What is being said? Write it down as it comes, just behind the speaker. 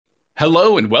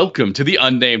Hello and welcome to the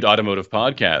Unnamed Automotive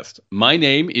Podcast. My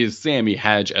name is Sammy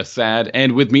Haj Assad,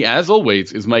 and with me, as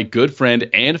always, is my good friend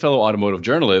and fellow automotive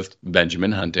journalist,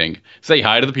 Benjamin Hunting. Say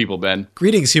hi to the people, Ben.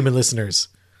 Greetings, human listeners.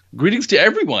 Greetings to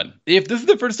everyone. If this is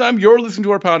the first time you're listening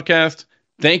to our podcast,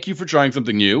 thank you for trying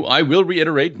something new. I will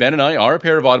reiterate, Ben and I are a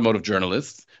pair of automotive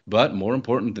journalists, but more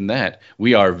important than that,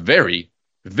 we are very,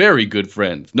 very good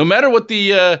friends. No matter what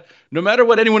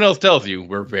anyone else tells you,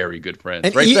 we're very good friends.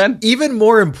 And right, Ben? Even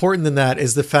more important than that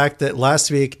is the fact that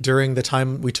last week, during the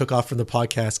time we took off from the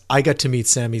podcast, I got to meet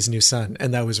Sammy's new son,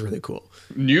 and that was really cool.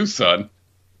 New son?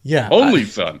 Yeah. Only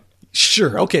son.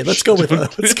 Sure. Okay, let's go with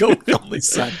only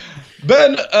son.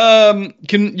 Ben,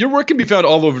 your work can be found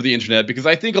all over the internet because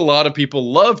I think a lot of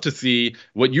people love to see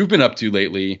what you've been up to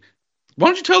lately. Why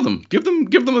don't you tell them? Give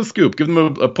them a scoop. Give them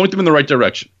a point them in the right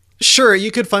direction. Sure, you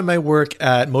could find my work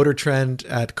at Motor Trend,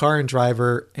 at Car and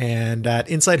Driver, and at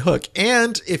Inside Hook.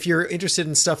 And if you're interested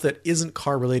in stuff that isn't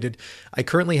car related, I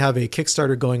currently have a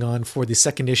Kickstarter going on for the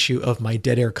second issue of my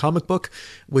Dead Air comic book,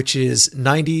 which is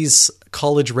 90s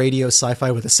college radio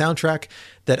sci-fi with a soundtrack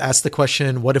that asks the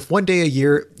question, what if one day a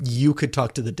year you could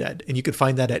talk to the dead? And you could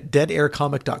find that at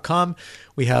deadaircomic.com.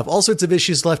 We have all sorts of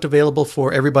issues left available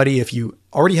for everybody. If you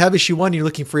already have issue 1, you're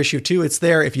looking for issue 2, it's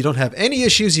there. If you don't have any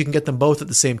issues, you can get them both at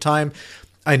the same time.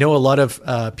 I know a lot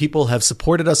of people have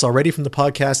supported us already from the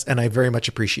podcast, and I very much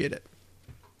appreciate it.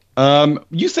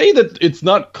 You say that it's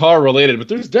not car related, but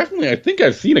there's definitely, I think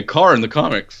I've seen a car in the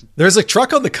comics. There's a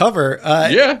truck on the cover.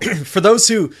 Yeah. For those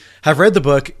who have read the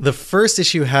book, the first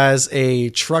issue has a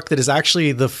truck that is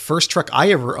actually the first truck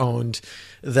I ever owned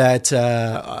that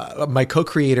my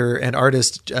co-creator and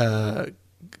artist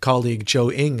colleague Joe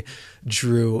Ng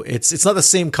drew. It's not the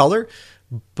same color,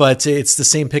 but it's the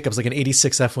same pickups, like an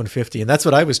 86 F-150. And that's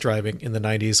what I was driving in the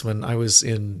 90s when I was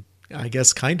in, I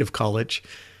guess, kind of college.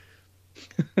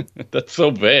 That's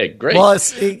so vague. Great. Well,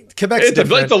 Quebec's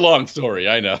different. It's a long story,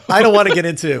 I know. I don't want to get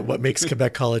into what makes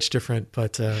Quebec College different,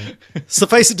 but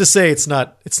suffice it to say, it's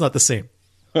not the same.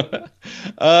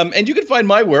 And you can find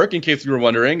my work, in case you were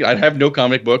wondering. I have no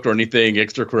comic book or anything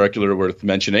extracurricular worth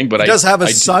mentioning, but he does have a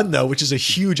son, though, which is a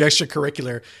huge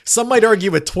extracurricular. Some might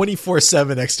argue a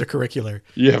 24/7 extracurricular.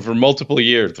 Yeah, for multiple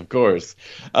years, of course.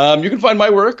 You can find my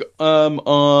work on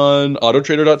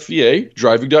autotrader.ca,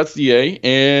 driving.ca,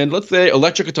 and let's say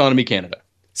Electric Autonomy Canada.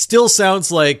 Still sounds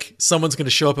like someone's going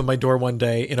to show up in my door one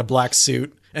day in a black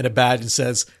suit and a badge and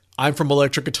says, I'm from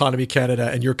Electric Autonomy Canada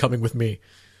and you're coming with me.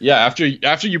 Yeah,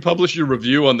 after you publish your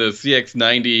review on the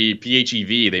CX-90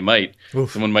 PHEV,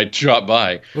 someone might drop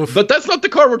by. Oof. But that's not the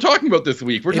car we're talking about this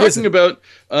week. We're talking about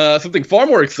something far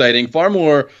more exciting, far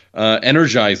more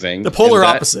energizing. The polar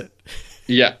opposite.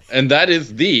 Yeah, and that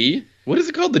is what is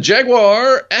it called? The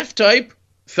Jaguar F-Type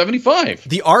 75.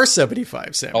 The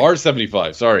R75, Sam.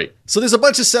 R75, sorry. So there's a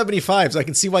bunch of 75s. I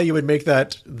can see why you would make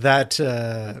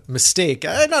that mistake.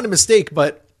 Not a mistake,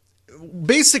 but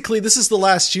basically, this is the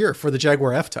last year for the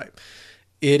Jaguar F-Type.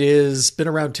 It has been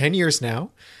around 10 years now.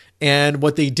 And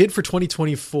what they did for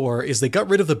 2024 is they got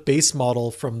rid of the base model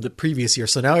from the previous year.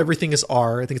 So now everything is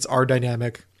R. I think it's R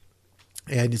Dynamic.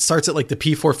 And it starts at like the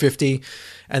P450.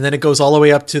 And then it goes all the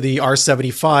way up to the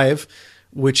R75,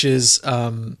 which is,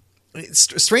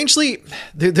 strangely,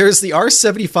 there's the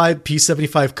R75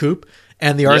 P75 Coupe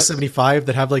and the R75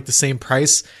 that have like the same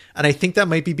price. And I think that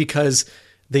might be because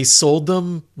they sold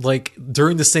them like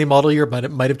during the same model year, but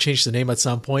it might have changed the name at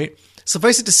some point.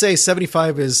 Suffice it to say,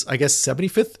 75 is, I guess,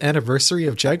 75th anniversary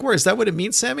of Jaguar. Is that what it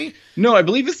means, Sammy? No, I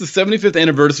believe it's the 75th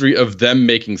anniversary of them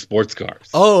making sports cars.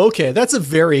 Oh, okay. That's a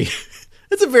very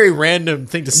random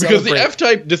thing to celebrate. Because the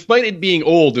F-Type, despite it being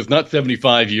old, is not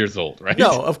 75 years old, right?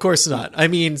 No, of course not. I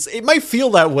mean, it might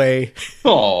feel that way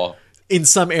in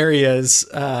some areas,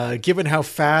 given how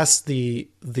fast the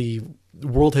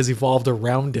world has evolved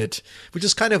around it, which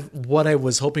is kind of what I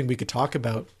was hoping we could talk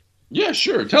about. Yeah,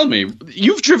 sure. Tell me.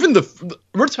 You've driven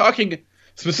we're talking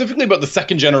specifically about the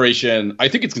second generation. I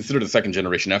think it's considered a second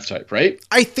generation F-Type, right?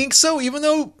 I think so, even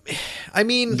though, I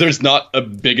mean, there's not a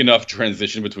big enough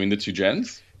transition between the two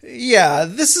gens. Yeah,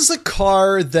 this is a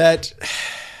car that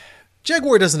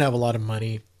Jaguar doesn't have a lot of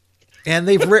money. And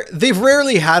they've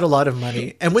rarely had a lot of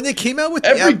money. And when they came out with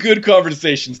every good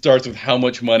conversation starts with how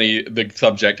much money the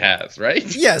subject has, right?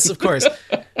 Yes, of course.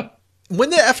 When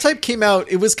the F-Type came out,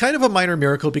 it was kind of a minor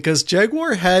miracle because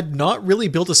Jaguar had not really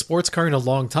built a sports car in a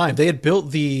long time. They had built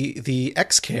the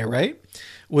XK, right?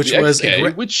 Which is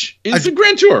a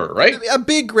Grand Tourer, right? A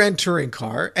big Grand Touring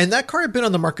car. And that car had been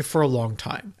on the market for a long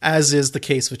time, as is the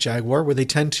case with Jaguar, where they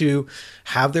tend to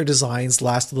have their designs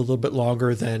last a little bit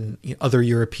longer than other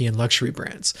European luxury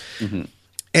brands. Mm-hmm.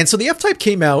 And so the F-Type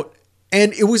came out,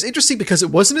 And it was interesting because it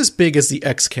wasn't as big as the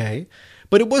XK,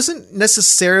 but it wasn't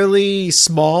necessarily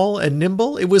small and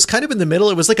nimble. It was kind of in the middle.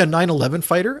 It was like a 911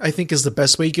 fighter, I think is the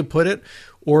best way you could put it,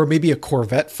 or maybe a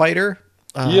Corvette fighter.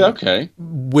 Yeah, okay.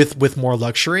 With more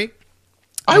luxury.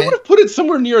 I would have put it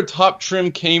somewhere near a top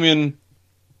trim Cayman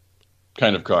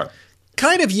kind of car.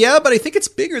 Kind of, yeah, but I think it's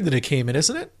bigger than a Cayman,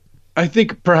 isn't it? I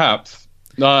think perhaps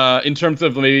in terms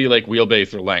of maybe like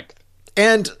wheelbase or length.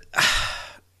 And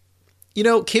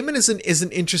Cayman is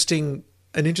an interesting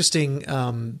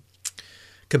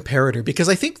comparator, because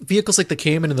I think vehicles like the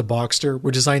Cayman and the Boxster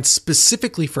were designed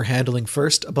specifically for handling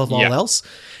first above all else.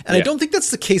 And I don't think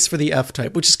that's the case for the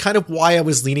F-Type, which is kind of why I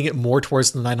was leaning it more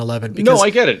towards the 911. No, I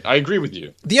get it. I agree with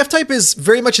you. The F-Type is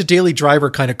very much a daily driver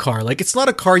kind of car. Like, it's not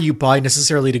a car you buy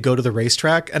necessarily to go to the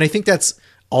racetrack. And I think that's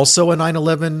also a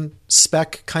 911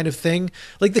 spec kind of thing.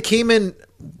 Like the Cayman,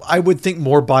 I would think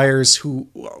more buyers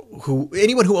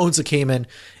anyone who owns a Cayman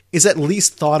is at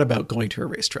least thought about going to a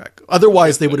racetrack.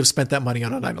 Otherwise, they would have spent that money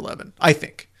on a 911, I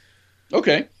think.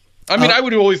 Okay. I mean, I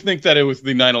would always think that it was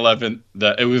the 911,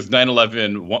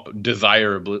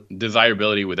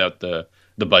 desirability without the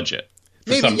budget.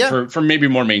 For maybe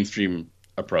more mainstream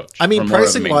approach. I mean,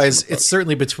 pricing-wise, it's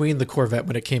certainly between the Corvette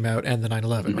when it came out and the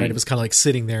 911, right? It was kind of like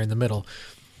sitting there in the middle.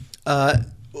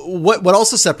 What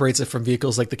also separates it from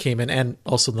vehicles like the Cayman and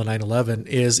also the 911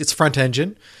 is its front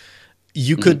engine.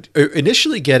 You could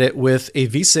initially get it with a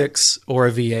V6 or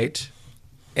a V8,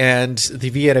 and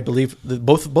the V8, I believe,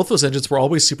 both those engines were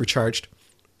always supercharged.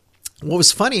 What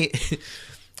was funny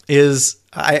is,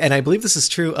 I believe this is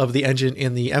true of the engine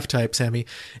in the F-Type, Sammy,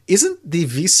 isn't the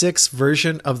V6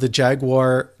 version of the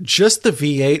Jaguar just the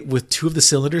V8 with two of the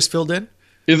cylinders filled in?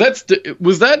 I thought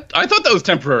that was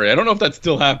temporary. I don't know if that's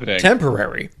still happening.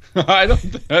 Temporary. I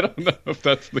don't know if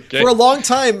that's the case. For a long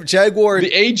time, Jaguar.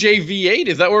 The AJV8,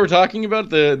 is that what we're talking about?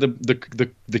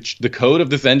 The code of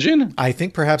this engine? I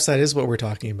think perhaps that is what we're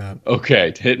talking about.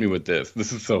 Okay, hit me with this.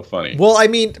 This is so funny. Well, I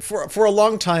mean, for a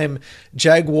long time,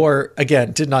 Jaguar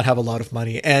again did not have a lot of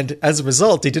money, and as a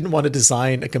result, they didn't want to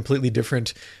design a completely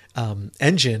different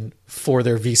engine for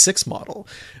their V6 model.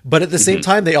 But at the same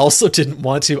time, they also didn't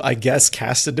want to, I guess,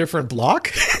 cast a different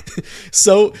block.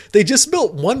 So they just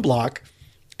built one block.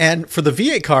 And for the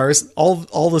V8 cars,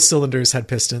 all the cylinders had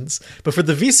pistons, but for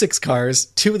the V6 cars,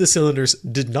 two of the cylinders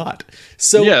did not.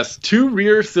 So yes, the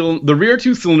rear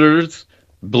two cylinders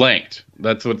blanked.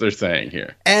 That's what they're saying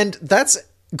here. And that's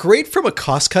great from a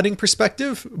cost-cutting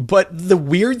perspective, but the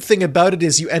weird thing about it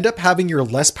is you end up having your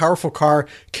less powerful car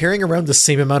carrying around the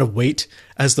same amount of weight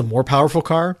as the more powerful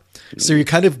car. So you're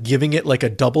kind of giving it like a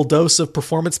double dose of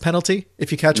performance penalty,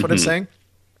 if you catch what I'm saying.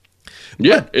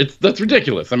 Yeah, that's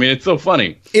ridiculous. I mean, it's so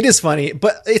funny. It is funny,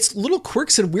 but it's little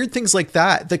quirks and weird things like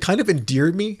that kind of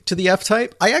endeared me to the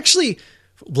F-Type. I actually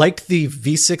like the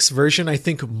V6 version, I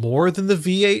think, more than the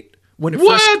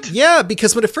V8.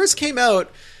 Because when it first came out,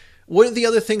 one of the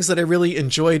other things that I really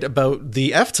enjoyed about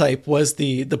the F-Type was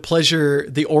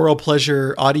the oral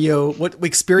pleasure audio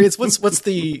experience. What's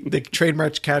the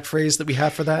trademark catchphrase that we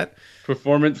have for that?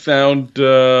 Performance sound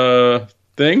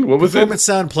thing? What was Performance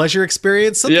sound pleasure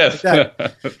experience? Something like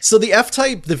that. So the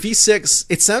F-Type, the V6,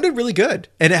 it sounded really good.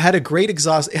 And it had a great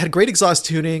exhaust. It had great exhaust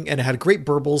tuning, and it had great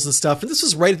burbles and stuff. And this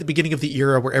was right at the beginning of the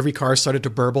era where every car started to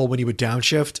burble when you would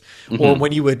downshift or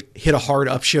when you would hit a hard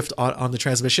upshift on the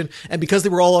transmission. And because they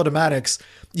were all automatics,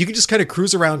 you could just kind of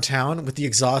cruise around town with the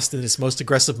exhaust in its most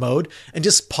aggressive mode and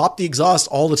just pop the exhaust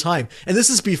all the time. And this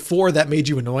is before that made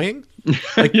you annoying.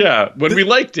 Like, when we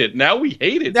liked it. Now we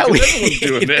hate it. Now everyone's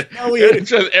doing it. Now we hate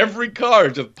it. Just every car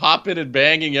just popping and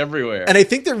banging everywhere. And I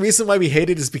think the reason why we hate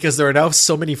it is because there are now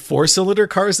so many 4-cylinder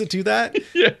cars that do that.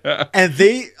 Yeah. And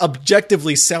they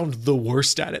objectively sound the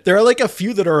worst at it. There are like a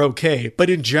few that are okay,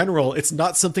 but in general, it's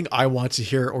not something I want to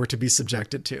hear or to be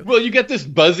subjected to. Well, you get this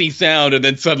buzzy sound and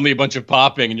then suddenly a bunch of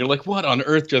popping and you're like, what on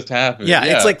earth just happened? Yeah.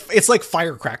 It's like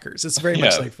firecrackers. It's very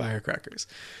much like firecrackers.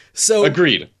 So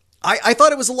agreed. I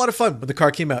thought it was a lot of fun when the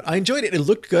car came out. I enjoyed it. It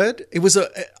looked good.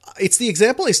 It's the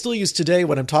example I still use today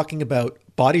when I'm talking about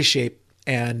body shape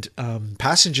and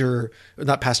pedestrian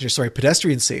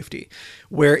safety,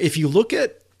 where if you look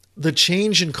at the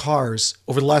change in cars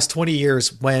over the last 20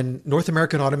 years, when North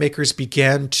American automakers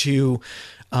began to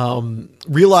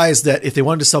realize that if they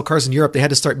wanted to sell cars in Europe, they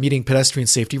had to start meeting pedestrian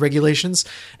safety regulations.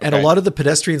 And a lot of the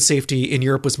pedestrian safety in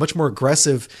Europe was much more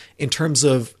aggressive in terms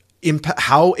of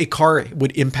how a car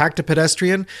would impact a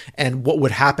pedestrian and what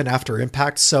would happen after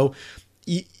impact. So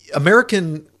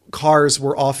American cars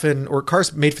were often, or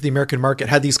cars made for the American market,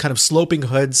 had these kind of sloping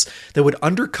hoods that would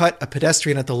undercut a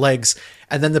pedestrian at the legs,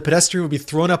 and then the pedestrian would be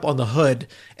thrown up on the hood.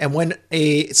 And when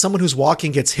someone who's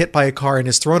walking gets hit by a car and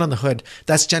is thrown on the hood,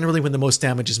 that's generally when the most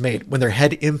damage is made, when their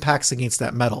head impacts against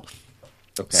that metal.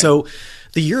 Okay. So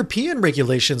the European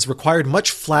regulations required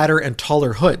much flatter and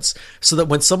taller hoods so that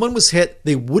when someone was hit,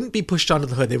 they wouldn't be pushed onto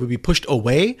the hood. They would be pushed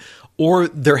away, or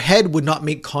their head would not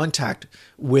make contact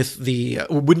with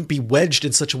wouldn't be wedged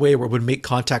in such a way where it would make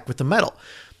contact with the metal.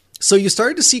 So you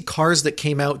started to see cars that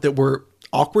came out that were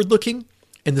awkward looking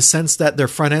in the sense that their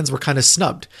front ends were kind of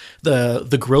snubbed.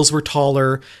 The grills were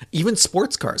taller. Even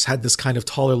sports cars had this kind of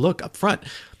taller look up front.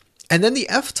 And then the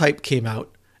F-Type came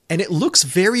out, and it looks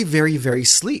very, very, very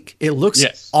sleek. It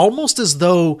looks almost as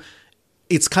though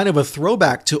it's kind of a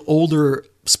throwback to older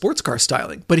sports car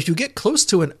styling. But if you get close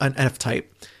to an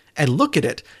F-Type and look at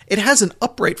it, it has an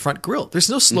upright front grille. There's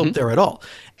no slope there at all.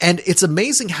 And it's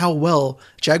amazing how well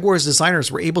Jaguar's designers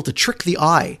were able to trick the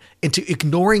eye into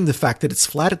ignoring the fact that it's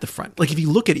flat at the front. Like if you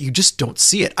look at it, you just don't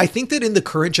see it. I think that in the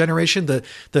current generation, the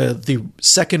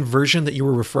second version that you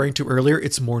were referring to earlier,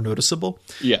 it's more noticeable.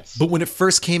 Yes. But when it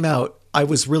first came out, I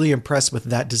was really impressed with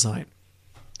that design.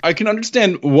 I can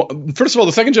understand. First of all,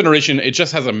 the second generation, it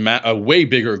just has a way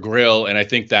bigger grille, and I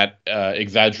think that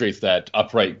exaggerates that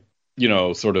upright,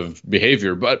 sort of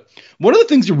behavior. But one of the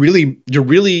things you're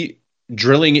really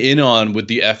drilling in on with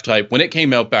the F-Type when it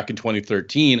came out back in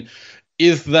 2013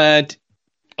 is that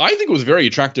I think it was a very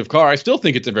attractive car. I still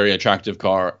think it's a very attractive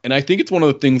car, and I think it's one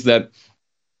of the things that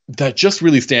just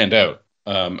really stand out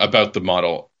about the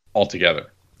model altogether.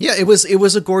 Yeah, it was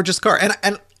a gorgeous car.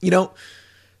 And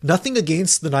nothing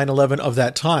against the 911 of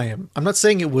that time. I'm not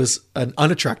saying it was an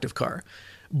unattractive car,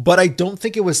 but I don't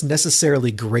think it was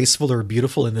necessarily graceful or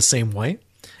beautiful in the same way.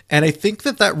 And I think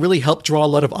that really helped draw a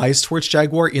lot of eyes towards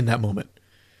Jaguar in that moment.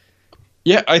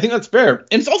 Yeah, I think that's fair.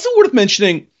 And it's also worth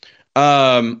mentioning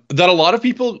that a lot of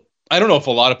people, I don't know if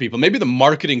a lot of people, maybe the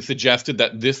marketing suggested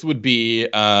that this would be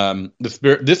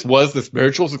this was the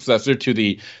spiritual successor to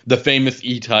the famous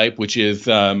E-Type, which is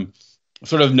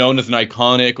sort of known as an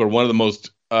iconic or one of the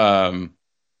most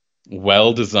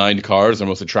well-designed cars or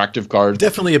most attractive cars.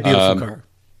 Definitely a beautiful car.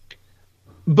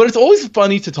 But it's always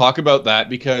funny to talk about that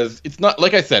because it's not,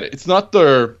 like I said, it's not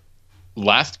their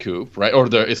last coupe, right? Or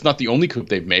it's not the only coupe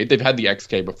they've made. They've had the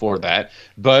XK before that,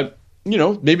 but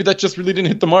maybe that just really didn't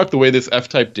hit the mark the way this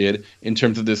F-Type did in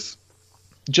terms of this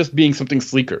just being something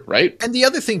sleeker, right? And the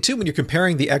other thing, too, when you're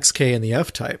comparing the XK and the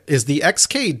F-Type, is the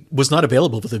XK was not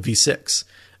available with a V6.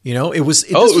 It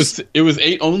was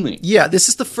 8 only. Yeah, this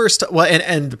is the first. Well,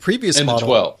 and the previous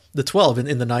model, the 12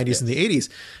 in the 90s and the 80s.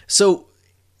 So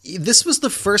this was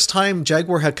the first time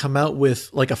Jaguar had come out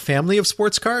with like a family of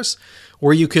sports cars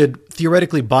where you could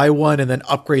theoretically buy one and then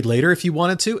upgrade later if you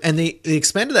wanted to. And they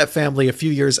expanded that family a few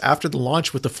years after the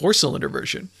launch with the 4-cylinder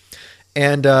version.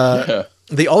 And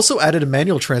they also added a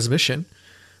manual transmission.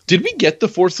 Did we get the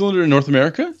 4-cylinder in North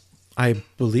America? I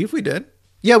believe we did.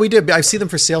 Yeah, we did. I see them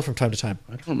for sale from time to time.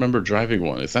 I don't remember driving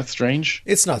one. Is that strange?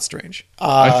 It's not strange.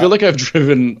 I feel like I've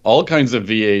driven all kinds of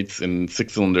V8s and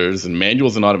 6-cylinders and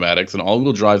manuals and automatics and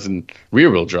all-wheel drives and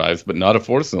rear-wheel drives, but not a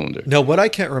 4-cylinder. No, what I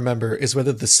can't remember is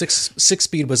whether the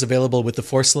six-speed was available with the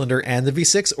 4-cylinder and the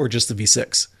V6 or just the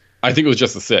V6. I think it was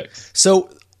just the 6.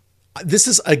 So this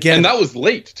is, again... And that was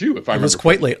late, too, if I remember. It was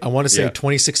quite late. I want to say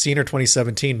 2016 or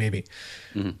 2017, maybe.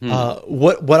 Mm-hmm.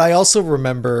 What I also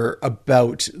remember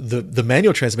about the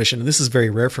manual transmission, and this is very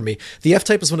rare for me, the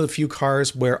F-Type is one of the few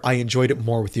cars where I enjoyed it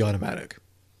more with the automatic.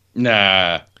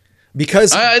 Nah.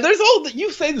 Because...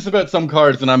 you say this about some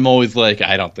cars, and I'm always like,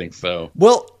 I don't think so.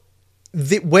 Well...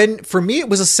 for me, it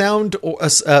was a sound or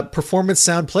a performance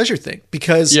sound pleasure thing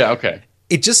because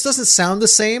it just doesn't sound the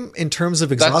same in terms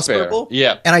of exhaust level.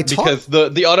 Yeah, and because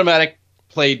the automatic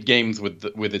played games with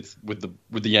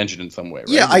the engine in some way. Right?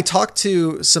 Yeah, I talked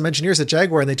to some engineers at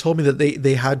Jaguar and they told me that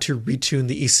they had to retune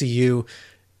the ECU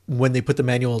when they put the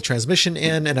manual transmission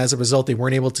in, and as a result, they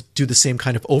weren't able to do the same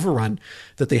kind of overrun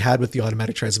that they had with the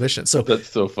automatic transmission. So that's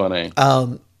so funny.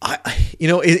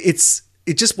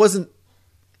 It just wasn't.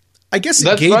 I guess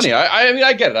that's funny. I mean,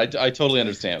 I get it. I totally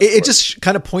understand. It just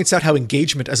kind of points out how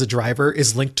engagement as a driver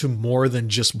is linked to more than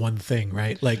just one thing,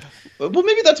 right? Like, well,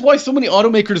 maybe that's why so many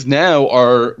automakers now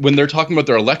are, when they're talking about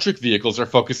their electric vehicles, are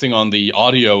focusing on the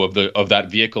audio of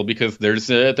that vehicle because there's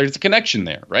a connection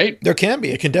there, right? There can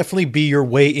be. It can definitely be your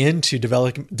way into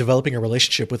developing a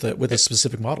relationship with a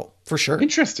specific model, for sure.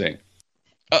 Interesting.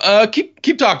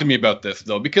 Keep talking to me about this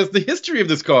though, because the history of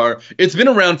this car, it's been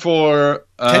around for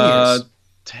 10 years.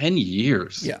 10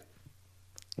 years. Yeah.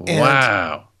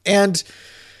 Wow. And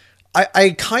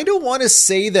I kind of want to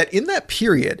say that in that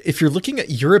period, if you're looking at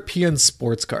European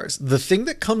sports cars, the thing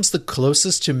that comes the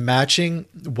closest to matching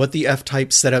what the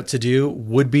F-Type set out to do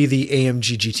would be the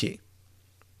AMG GT.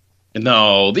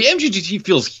 No, the AMG GT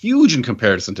feels huge in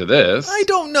comparison to I this.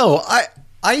 don't know.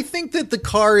 I think that the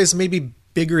car is maybe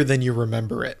bigger than you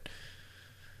remember it.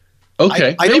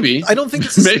 Okay, maybe. I don't think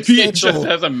it's a Maybe it just substantial.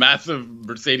 has a massive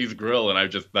Mercedes grille, and I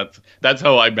just that's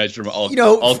how I measure You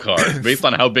know, all cars based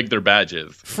on how big their badge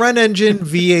is. Front engine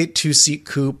V8 two-seat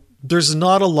coupe. There's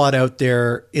not a lot out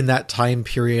there in that time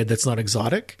period that's not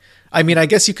exotic. I mean, I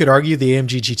guess you could argue the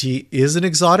AMG GT is an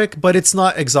exotic, but it's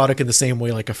not exotic in the same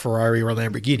way like a Ferrari or a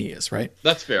Lamborghini is, right?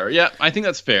 That's fair. Yeah, I think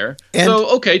that's fair. And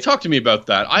So, okay, talk to me about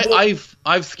that.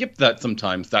 I've skipped that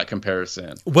sometimes, that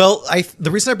comparison. well,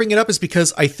 the reason I bring it up is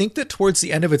because I think that towards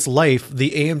the end of its life, the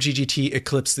AMG GT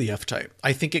eclipsed the F-Type.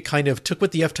 I think it kind of took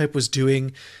what the F-Type was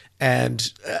doing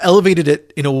and elevated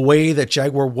it in a way that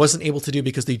Jaguar wasn't able to do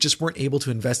because they just weren't able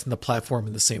to invest in the platform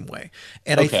in the same way.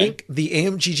 And I Okay. think the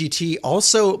AMG GT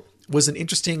also was an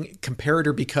interesting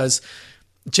comparator because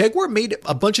Jaguar made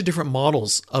a bunch of different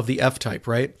models of the F-Type,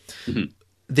 right?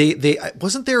 They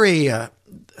wasn't there a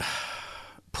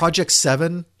Project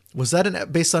 7? Was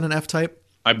that based on an F-Type?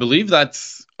 I believe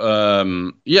that's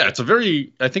yeah, it's a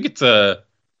very I think it's a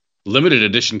limited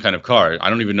edition kind of car. I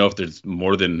don't even know if there's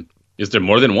more than is there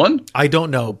more than one? I don't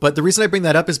know, but the reason I bring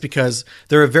that up is because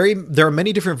there are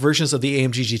many different versions of the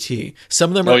AMG GT.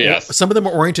 Some of them are Oh, yes. some of them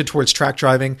are oriented towards track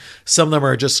driving. Some of them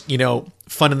are just,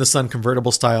 fun in the sun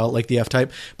convertible style like the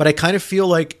F-Type. But I kind of feel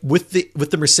like with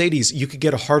the Mercedes, you could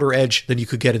get a harder edge than you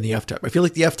could get in the F-Type. I feel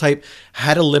like the F-Type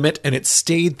had a limit and it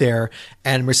stayed there,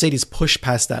 and Mercedes pushed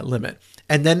past that limit.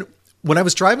 And then when I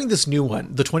was driving this new one,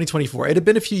 the 2024, it had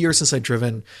been a few years since I'd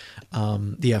driven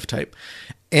the F-Type,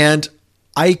 and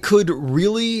I could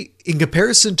really, in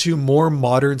comparison to more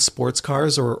modern sports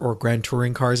cars or grand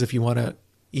touring cars, if you want to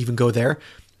even go there,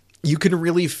 you can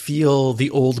really feel the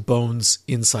old bones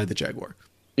inside the Jaguar.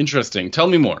 Interesting. Tell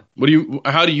me more.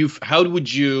 How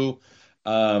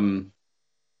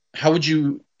would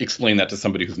you explain that to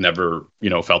somebody who's never,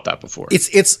 felt that before?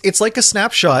 It's like a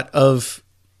snapshot of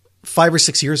 5 or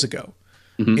 6 years ago.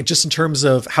 It just in terms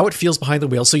of how it feels behind the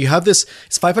wheel. So you have this,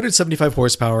 it's 575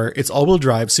 horsepower. It's all-wheel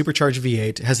drive, supercharged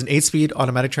V8. It has an 8-speed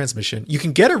automatic transmission. You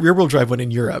can get a rear-wheel drive one in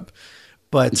Europe,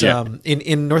 but Yeah.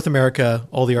 in North America,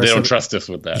 all the They don't R7 trust us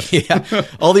with that. yeah,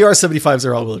 all the R75s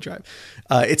are all-wheel drive.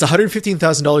 It's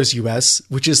 $115,000 US,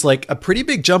 which is like a pretty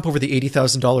big jump over the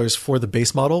 $80,000 for the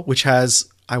base model, which has,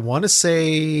 I want to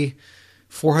say,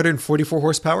 444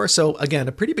 horsepower. So again,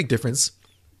 a pretty big difference.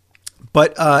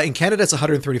 But in Canada, it's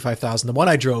 135,000. The one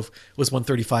I drove was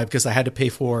 135 because I had to pay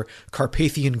for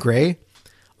Carpathian gray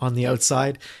on the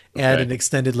outside and Okay. an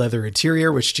extended leather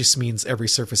interior, which just means every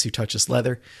surface you touch is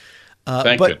leather.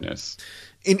 Thank but goodness.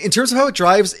 in terms of how it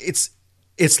drives,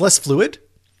 it's less fluid.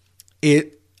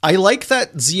 I like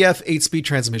that ZF 8-speed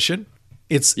transmission.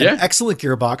 It's Yeah. an excellent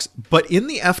gearbox, but in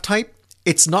the F-Type,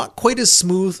 it's not quite as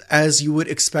smooth as you would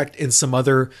expect in some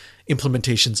other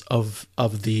implementations of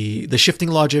the shifting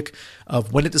logic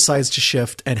of when it decides to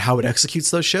shift and how it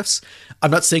executes those shifts.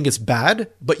 I'm not saying it's bad,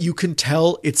 but you can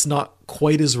tell it's not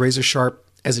quite as razor sharp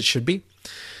as it should be.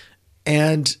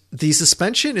 And the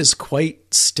suspension is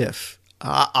quite stiff.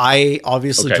 I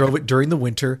obviously Okay. drove it during the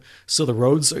winter, so the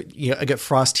roads, I get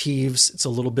frost heaves. It's a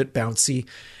little bit bouncy,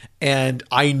 and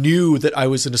I knew that I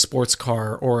was in a sports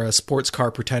car or a sports car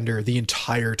pretender the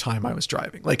entire time I was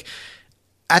driving. Like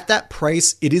at that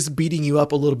price, it is beating you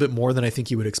up a little bit more than I think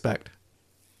you would expect.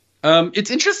 It's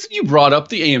interesting you brought up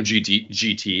the AMG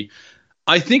GT.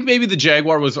 I think maybe the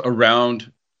Jaguar was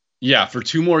around, yeah, for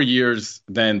 2 more years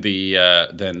than the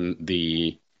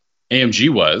AMG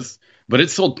was, but it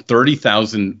sold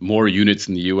 30,000 more units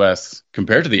in the US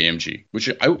compared to the AMG, which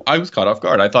I was caught off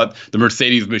guard. I thought the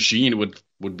Mercedes machine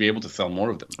would be able to sell more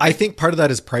of them. I think part of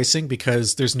that is pricing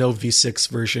because there's no V6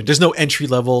 version. There's no entry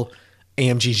level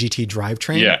AMG GT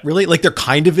drivetrain, Yeah. really. Like there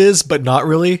kind of is, but not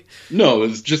really. No,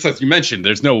 it's just as you mentioned.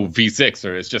 There's no V6,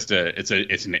 or it's just a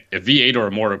V8 or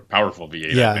a more powerful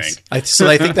V8. I Yes, think. so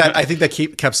I think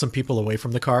that kept some people away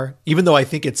from the car, even though I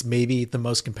think it's maybe the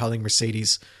most compelling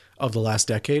Mercedes of the last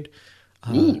decade.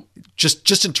 Ooh.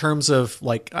 Just in terms of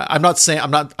like, I'm not talking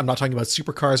about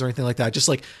supercars or anything like that. Just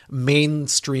like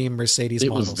mainstream Mercedes It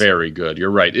models. was very good. You're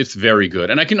right. It's very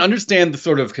good. And I can understand the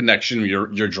sort of connection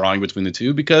you're drawing between the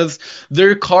two because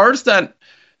they're cars that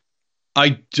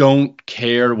I don't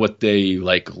care what they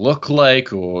like look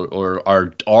like or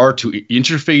are to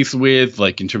interface with,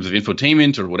 like in terms of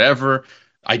infotainment or whatever.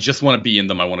 I just want to be in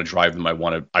them. I want to drive them. I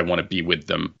want to be with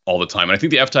them all the time. And I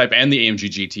think the F-Type and the AMG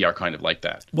GT are kind of like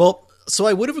that. Well, so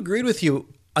I would have agreed with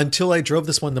you until I drove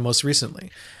this one the most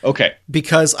recently. Okay.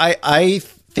 Because I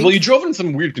think... Well, you drove it in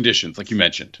some weird conditions, like you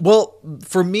mentioned. Well,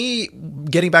 for me,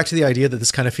 getting back to the idea that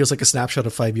this kind of feels like a snapshot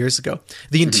of 5 years ago,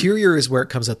 the interior is where it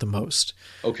comes out the most.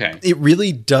 Okay. It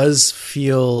really does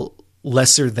feel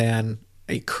lesser than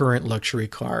a current luxury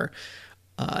car.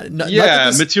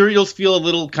 Materials feel a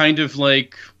little kind of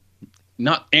like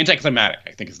not anticlimactic,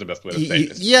 I think is the best way to say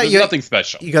it. There's nothing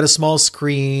special. You got a small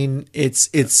screen.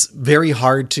 It's very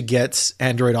hard to get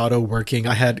Android Auto working.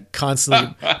 I had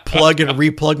constantly plug and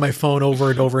replug my phone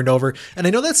over and over and over. And I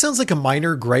know that sounds like a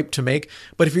minor gripe to make,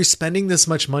 but if you're spending this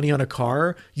much money on a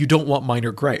car, you don't want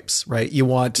minor gripes, right? You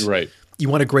want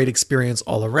a great experience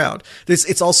all around.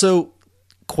 It's also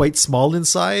quite small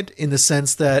inside in the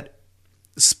sense that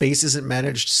space isn't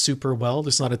managed super well.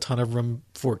 There's not a ton of room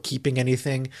for keeping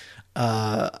anything.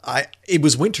 It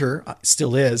was winter,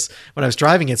 still is, when I was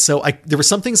driving it. So there were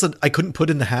some things that I couldn't put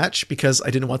in the hatch because I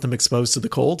didn't want them exposed to the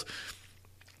cold.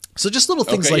 So just little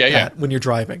things that when you're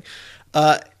driving.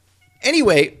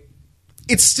 Anyway,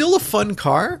 it's still a fun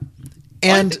car.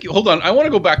 And hold on, I want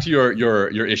to go back to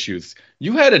your issues.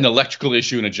 You had an electrical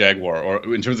issue in a Jaguar,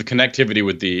 or in terms of connectivity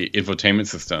with the infotainment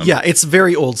system. Yeah, it's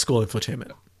very old school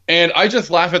infotainment. And I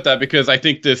just laugh at that because I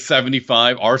think this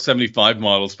R75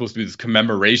 model is supposed to be this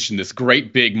commemoration, this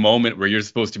great big moment where you're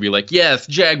supposed to be like, yes,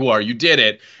 Jaguar, you did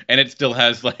it. And it still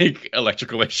has like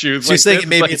electrical issues. So you're saying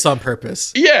maybe it's on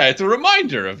purpose. Yeah, it's a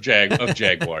reminder of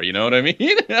Jaguar. You know what I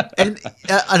mean? And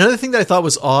another thing that I thought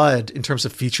was odd in terms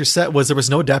of feature set was there was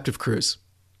no adaptive cruise.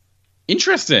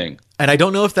 Interesting. And I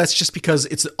don't know if that's just because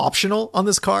it's optional on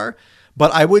this car,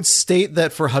 but I would state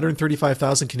that for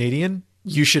 135,000 Canadian,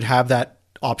 you should have that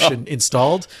option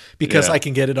installed, because I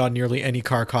can get it on nearly any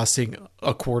car costing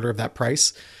a quarter of that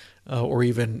price, or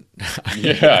even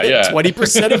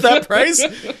 20% of that price.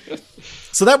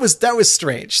 So that was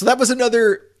strange. So that was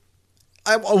another,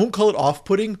 I won't call it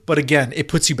off-putting, but again, it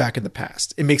puts you back in the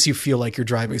past. It makes you feel like you're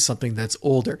driving something that's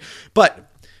older. But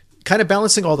kind of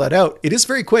balancing all that out, it is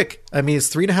very quick. I mean, it's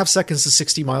 3.5 seconds to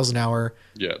 60 miles an hour.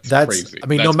 Yeah, that's crazy. I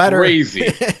mean, that's no matter crazy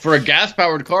for a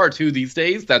gas-powered car too these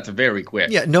days. That's very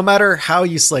quick. Yeah, no matter how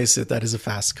you slice it, that is a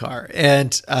fast car.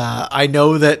 And I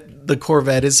know that the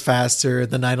Corvette is faster,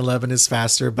 the 911 is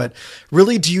faster, but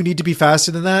really, do you need to be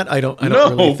faster than that? I don't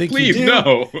really think you do.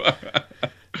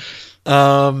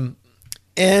 No.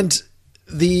 And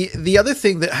the other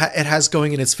thing that it has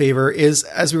going in its favor is,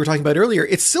 as we were talking about earlier,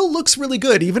 it still looks really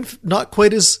good, even if not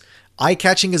quite as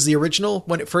eye-catching as the original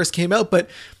when it first came out. But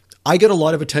I get a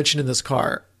lot of attention in this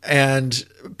car, and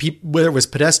whether it was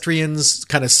pedestrians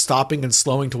kind of stopping and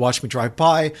slowing to watch me drive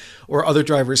by, or other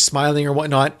drivers smiling or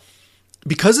whatnot,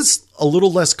 because it's a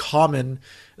little less common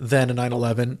than a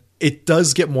 911. It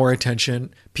does get more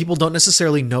attention. People don't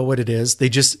necessarily know what it is. They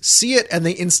just see it and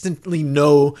they instantly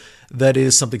know that it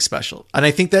is something special. And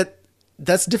I think that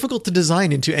that's difficult to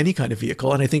design into any kind of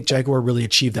vehicle. And I think Jaguar really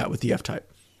achieved that with the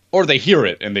F-Type. Or they hear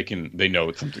it and they know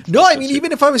it's something special. No, I mean,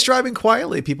 even if I was driving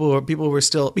quietly, people were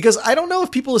still, because I don't know if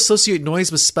people associate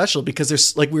noise with special, because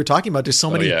there's, like we were talking about, there's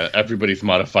so many. Yeah, everybody's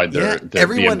modified their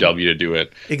BMW to do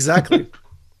it. Exactly.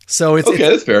 So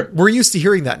that's fair. We're used to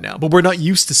hearing that now, but we're not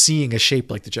used to seeing a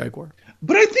shape like the Jaguar.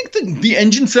 But I think the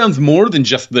engine sounds more than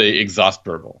just the exhaust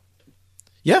burble.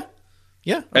 Yeah.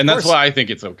 And that's why I think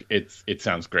it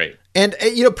sounds great. And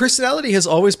personality has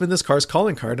always been this car's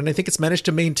calling card, and I think it's managed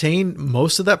to maintain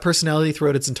most of that personality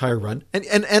throughout its entire run.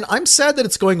 And I'm sad that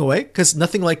it's going away, because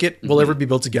nothing like it will ever be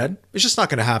built again. It's just not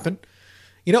going to happen.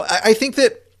 I think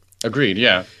that. Agreed.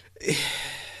 Yeah.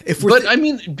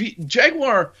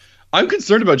 Jaguar. I'm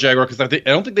concerned about Jaguar because I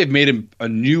don't think they've made a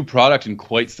new product in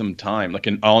quite some time, like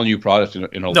an all-new product in a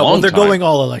long time. No, they're going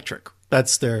all electric.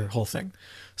 That's their whole thing.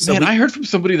 So I heard from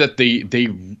somebody that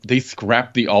they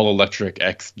scrapped the all-electric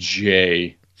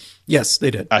XJ. Yes,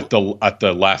 they did. At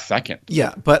the last second.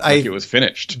 Yeah, but it was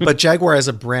finished. But Jaguar as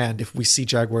a brand, if we see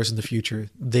Jaguars in the future,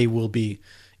 they will be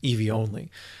EV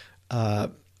only.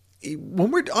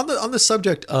 When we're on the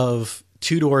subject of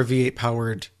two-door V8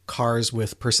 powered cars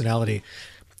with personality,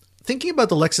 thinking about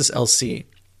the Lexus LC.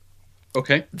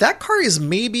 Okay. That car is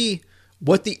maybe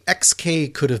what the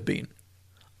XK could have been.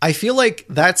 I feel like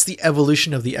that's the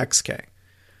evolution of the XK.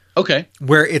 Okay.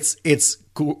 Where it's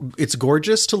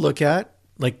gorgeous to look at,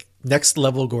 like next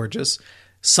level gorgeous,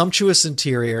 sumptuous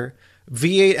interior,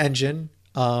 V8 engine,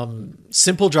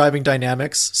 simple driving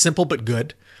dynamics, simple but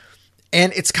good.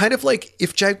 And it's kind of like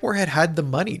if Jaguar had the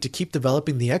money to keep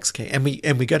developing the XK,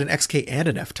 and we got an XK and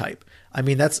an F-Type. I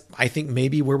mean, that's, I think,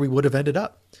 maybe where we would have ended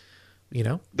up.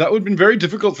 That would have been very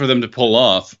difficult for them to pull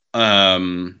off.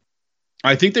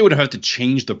 I think they would have to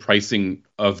change the pricing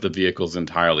of the vehicles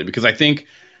entirely, because I think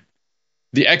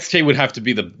The XK would have to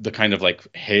be the kind of like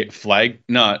flag,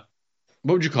 not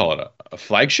what would you call it? A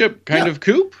flagship kind Yeah. of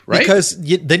coupe, right? Because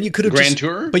then you could have Grand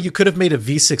Tourer? but you could have made a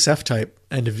V6 F-Type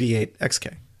and a V8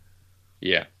 XK.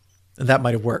 Yeah. And that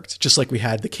might have worked, just like we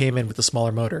had the Cayman with the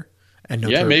smaller motor and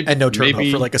Maybe, no turbo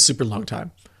maybe for like a super long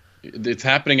time. it's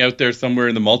happening out there somewhere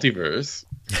in the multiverse.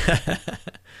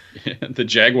 The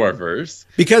Jaguar verse,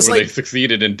 Because where like they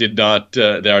succeeded and did not.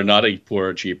 They are not a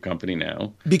poor cheap company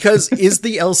now. because is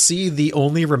the LC the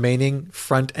only remaining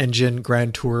front engine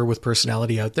Grand Tourer with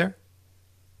personality out there?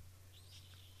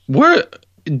 Where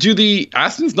do the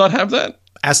Astons not have that?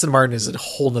 Aston Martin is a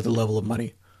whole nother level of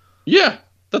money. Yeah,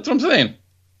 that's what I'm saying.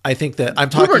 I think that I'm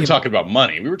We talking. weren't talking about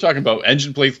money. We were talking about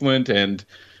engine placement, and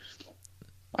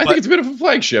I think it's a bit of a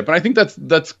flagship. And I think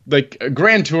that's like a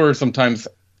Grand Tour sometimes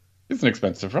is an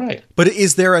expensive ride. But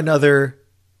is there another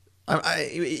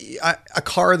a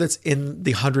car that's in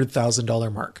the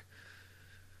 $100,000 mark?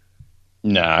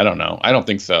 No, I don't know. I don't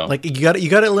think so. Like you got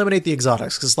to eliminate the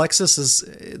exotics because Lexus is,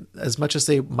 as much as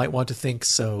they might want to think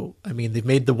so. I mean, they've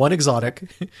made the one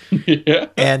exotic, Yeah,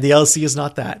 and the LC is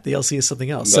not that. The LC is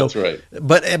something else. that's so, right.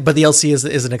 But the LC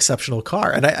is an exceptional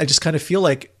car, and I just kind of feel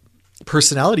like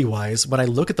personality wise, when I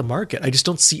look at the market, I just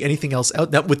don't see anything else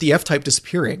out. Now with the F-Type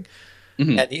disappearing,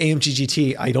 and the AMG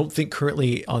GT, I don't think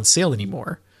currently on sale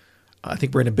anymore. I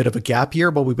think we're in a bit of a gap here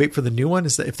while we wait for the new one.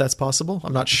 Is that if that's possible?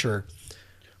 I'm not sure.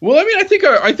 Well, I mean,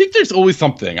 I think there's always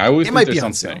something. I always It think might there's be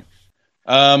on something.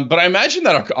 But I imagine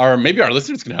that our maybe our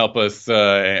listeners can help us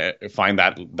find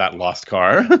that lost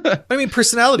car. I mean,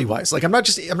 personality wise, like I'm not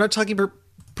talking about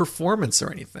performance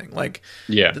or anything. Like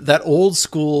Yeah. that old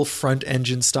school front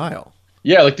engine style.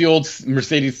 Yeah, like the old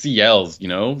Mercedes CLs,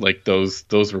 like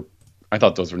those were. I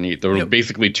thought those were neat. They were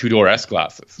basically two-door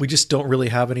S-classes. We just don't really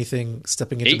have anything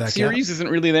stepping into 8 that Series gap. isn't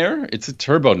really there. It's a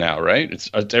turbo now, right? It's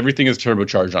everything is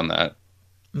turbocharged on that.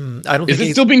 I don't Is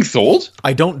think it still being sold?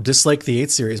 I don't dislike the 8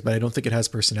 Series, but I don't think it has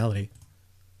personality.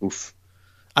 Oof.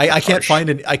 I can't find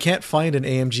an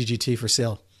AMG GT for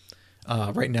sale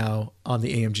right now on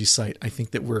the AMG site. I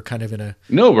think that we're kind of in a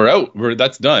No, we're out.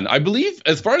 That's done. I believe,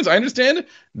 as far as I understand,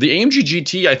 the AMG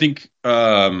GT. I think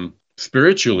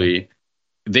spiritually,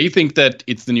 they think that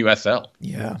it's the new SL,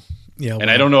 yeah. and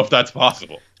I don't know if that's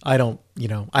possible. I don't.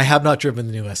 I have not driven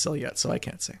the new SL yet, so I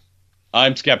can't say.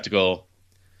 I'm skeptical.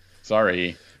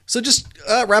 Sorry. So just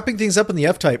wrapping things up in the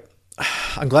F-Type,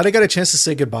 I'm glad I got a chance to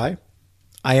say goodbye.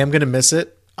 I am going to miss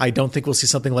it. I don't think we'll see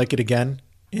something like it again.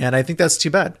 And I think that's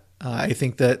too bad. I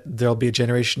think that there'll be a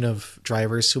generation of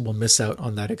drivers who will miss out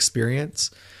on that experience.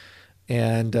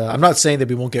 And I'm not saying that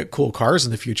we won't get cool cars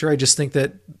in the future. I just think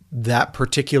that that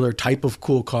particular type of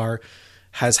cool car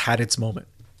has had its moment.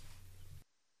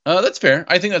 That's fair.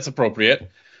 I think that's appropriate.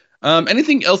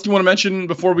 Anything else you want to mention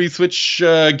before we switch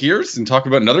gears and talk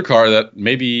about another car that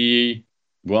maybe?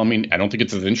 Well, I mean, I don't think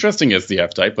it's as interesting as the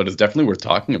F-Type, but it's definitely worth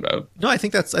talking about. No, I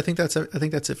think that's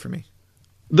it for me.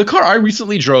 The car I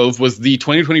recently drove was the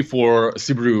 2024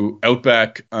 Subaru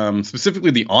Outback,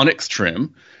 specifically the Onyx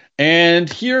trim.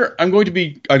 And here I'm going to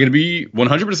be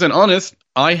 100% honest.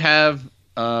 I have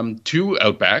 2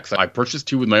 Outbacks. I purchased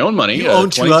 2 with my own money. You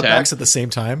own 2 Outbacks at the same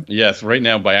time? Yes, right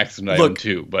now by accident I own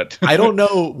 2. But I don't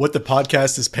know what the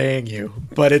podcast is paying you,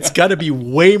 but it's got to be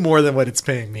way more than what it's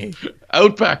paying me.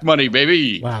 Outback money,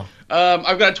 baby. Wow.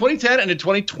 I've got a 2010 and a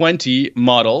 2020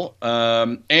 model,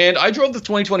 and I drove the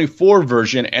 2024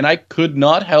 version, and I could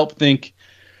not help think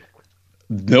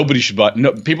nobody should buy.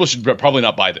 No, people should probably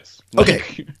not buy this.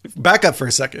 Okay, back up for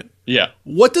a second. Yeah.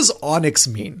 What does Onyx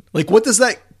mean? Like, what does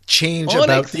that change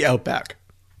about the Outback?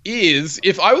 Is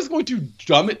if I was going to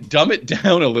dumb it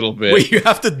down a little bit. Wait, you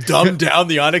have to dumb down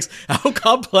the Onyx? How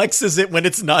complex is it when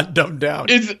it's not dumbed down?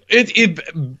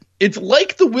 It's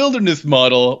like the Wilderness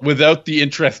model without the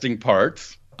interesting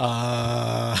parts.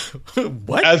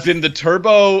 What? As in the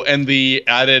turbo and the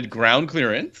added ground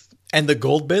clearance. And the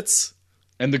gold bits?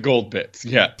 And the gold bits,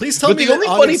 yeah. Please tell me. But the only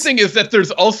funny thing is that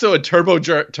there's also a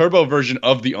turbo version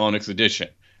of the Onyx Edition,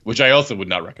 which I also would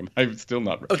not recommend. I would still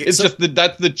not recommend. Okay, it's just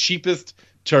that's the cheapest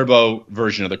turbo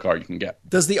version of the car you can get.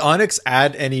 Does the Onyx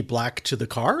add any black to the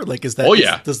car? Like, is that? Oh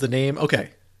yeah. Does the name?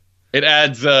 Okay. It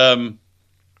adds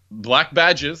black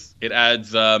badges. It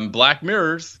adds black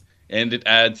mirrors, and it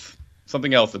adds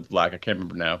something else that's black. I can't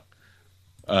remember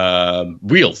now.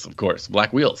 Wheels, of course,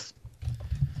 black wheels.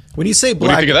 When you say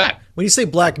black, what do you think of that? When you say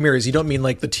black mirrors, you don't mean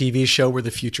like the TV show where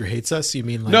the future hates us. You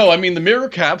mean like no? I mean the mirror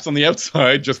caps on the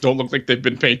outside just don't look like they've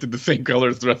been painted the same color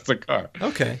as the rest of the car.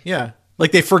 Okay, yeah,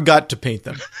 like they forgot to paint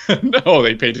them. No,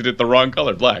 they painted it the wrong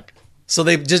color, black. So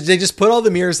they just put all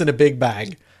the mirrors in a big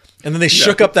bag, and then they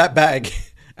shook up that bag,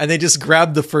 and they just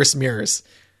grabbed the first mirrors.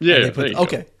 Yeah, and they put,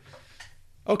 okay.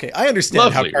 Okay, I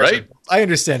understand Lovely, how cars right? are. I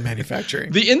understand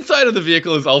manufacturing. The inside of the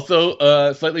vehicle is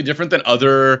also slightly different than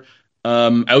other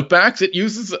Outbacks. It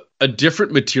uses a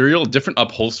different material, different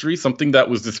upholstery, something that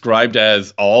was described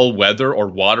as all-weather or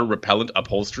water-repellent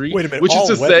upholstery, Wait a minute, which is all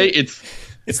to say weather? it's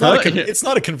It's not huh? it's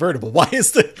not a convertible. Why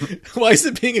is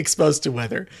it being exposed to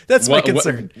weather? That's my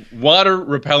concern.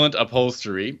 Water-repellent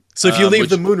upholstery. So if you leave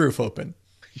Which the moonroof open,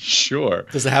 sure,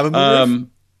 does it have a moonroof?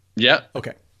 Yeah.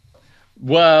 Okay.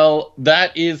 Well,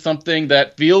 that is something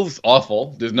that feels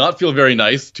awful. Does not feel very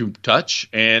nice to touch,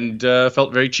 and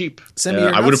felt very cheap. Sammy,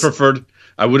 you're I would have nuts. preferred.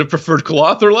 I would have preferred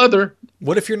cloth or leather.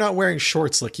 What if you're not wearing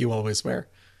shorts like you always wear?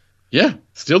 Yeah,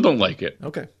 still don't like it.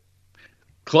 Okay.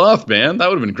 Cloth, man, that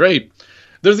would have been great.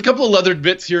 There's a couple of leathered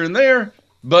bits here and there,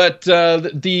 but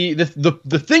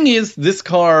the thing is, this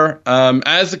car,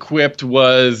 as equipped,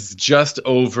 was just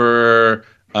over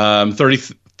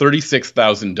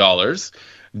 $36,000.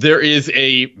 There is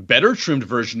a better trimmed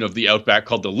version of the Outback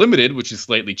called the Limited, which is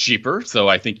slightly cheaper. So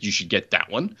I think you should get that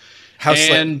one. How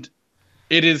and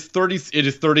it is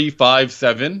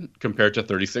 35.7 compared to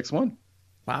 36.1.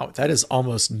 Wow, that is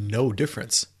almost no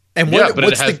difference. And Yeah, but it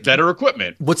what's has better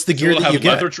equipment. What's the gear that you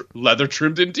get? Leather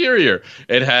trimmed interior.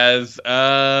 It has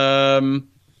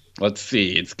let's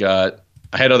see. It's got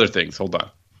I had other things. Hold on.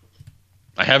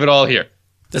 I have it all here.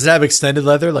 Does it have extended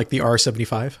leather like the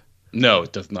R75? No,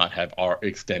 it does not have our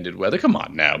extended weather. Come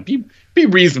on now, be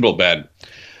reasonable, Ben.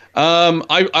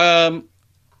 I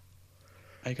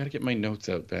gotta get my notes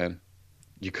out, Ben.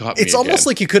 You caught me. It's almost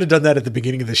like you could have done that at the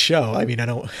beginning of the show. I mean, I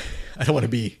don't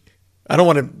want to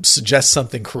suggest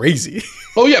something crazy.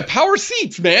 Oh yeah, power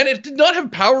seats, man. It did not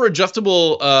have power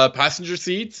adjustable passenger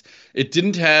seats. It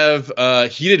didn't have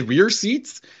heated rear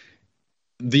seats.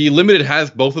 The Limited has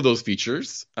both of those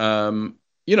features.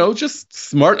 Just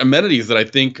smart amenities that I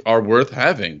think are worth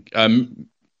having.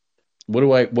 What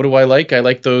do I like? I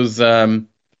like those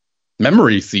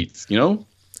memory seats, So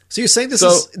you're saying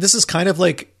this is kind of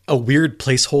like a weird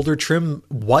placeholder trim.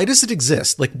 Why does it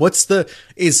exist? Like,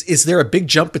 is there a big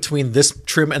jump between this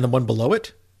trim and the one below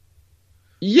it?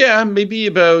 Yeah, maybe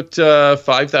about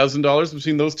 $5,000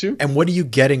 between those two. And what are you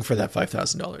getting for that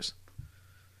 $5,000?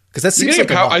 Because that seems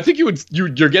like I think you're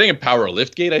getting a power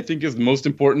lift gate. I think is the most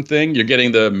important thing. You're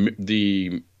getting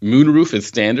the moonroof as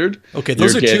standard. Okay,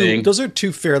 those are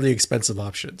two fairly expensive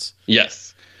options.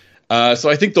 Yes. So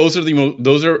I think those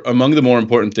are among the more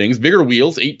important things. Bigger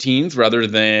wheels, 18s rather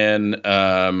than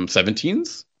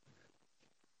 17s.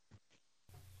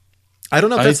 I don't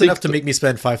know if that's enough to make me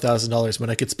spend $5,000 when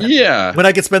I could spend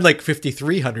like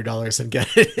 $5,300 and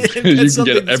get it. You can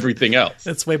get everything else.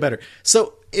 That's way better.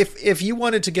 So if you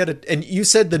wanted to get it, and you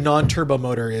said the non-turbo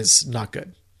motor is not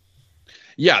good.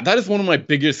 Yeah, that is one of my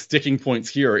biggest sticking points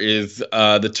here is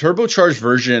the turbocharged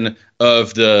version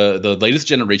of the latest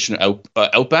generation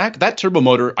Outback. That turbo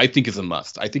motor, I think, is a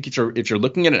must. I think if you're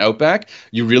looking at an Outback,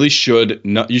 you should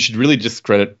really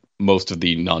discredit most of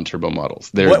the non-turbo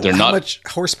models. They're not. How much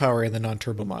horsepower in the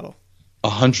non-turbo model?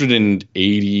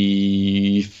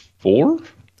 184.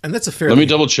 And that's a fairly. Let me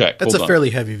double check. That's a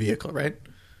fairly heavy vehicle, right?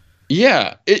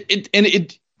 Yeah.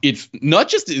 It's not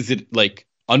just is it like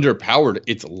underpowered,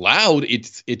 it's loud.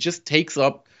 It just takes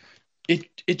up.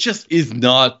 It just is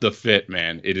not the fit,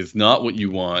 man. It is not what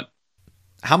you want.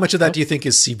 How much of that do you think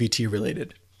is CVT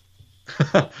related?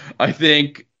 I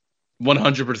think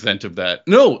 100% of that.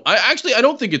 No, I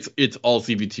don't think it's all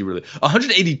CVT related.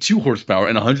 182 horsepower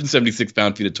and 176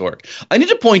 pound-feet of torque. I need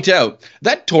to point out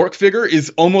that torque figure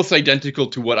is almost identical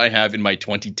to what I have in my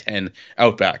 2010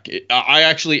 Outback.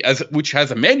 Which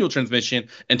has a manual transmission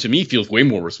and to me feels way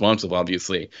more responsive,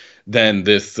 obviously, than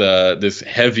this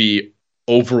heavy,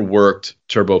 overworked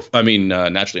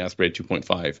naturally aspirated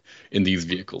 2.5 in these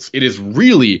vehicles. It is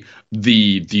really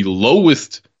the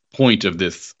lowest point of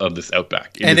this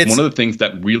Outback. It's one of the things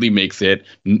that really makes it.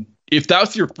 If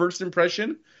that's your first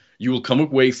impression, you will come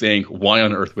away saying, "Why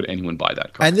on earth would anyone buy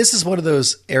that car?" And this is one of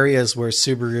those areas where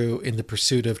Subaru, in the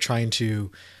pursuit of trying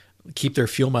to keep their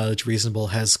fuel mileage reasonable,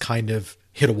 has kind of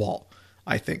hit a wall,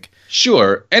 I think.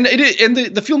 Sure, and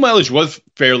the fuel mileage was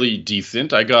fairly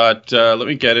decent. I got let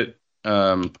me get it.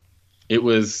 It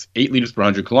was 8 liters per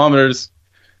 100 kilometers,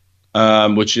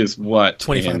 which is what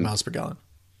 25 miles per gallon.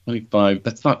 25.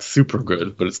 That's not super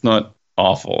good, but it's not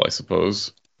awful, I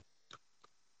suppose.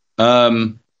 Yeah.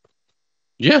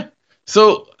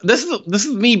 So this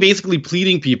is me basically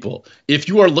pleading people. If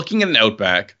you are looking at an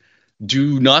Outback,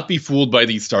 do not be fooled by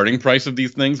the starting price of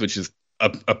these things, which is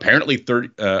apparently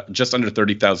just under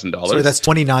 $30,000. Sorry, that's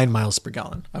 29 miles per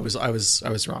gallon. I was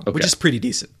wrong, okay. Which is pretty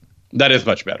decent. That is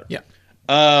much better. Yeah.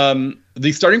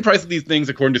 The starting price of these things,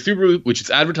 according to Subaru, which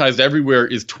is advertised everywhere,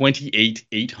 is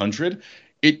 $28,800.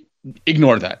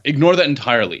 Ignore that. Ignore that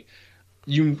entirely.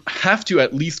 You have to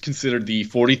at least consider the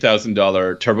 $40,000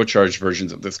 turbocharged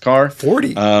versions of this car. 40.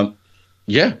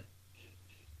 Yeah,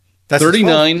 That's the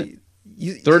 39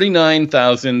 You,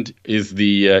 39,000 is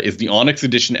the Onyx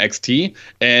Edition XT,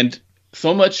 and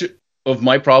so much of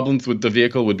my problems with the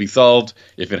vehicle would be solved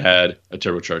if it had a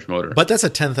turbocharged motor. but that's a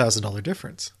 $10,000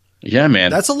 difference. Yeah, man.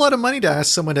 That's a lot of money to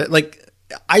ask someone to like.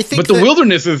 I think, But the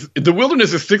wilderness is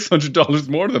 $600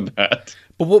 more than that.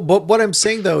 But what I'm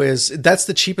saying though is that's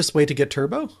the cheapest way to get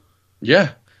turbo.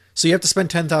 Yeah. So you have to spend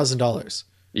 $10,000.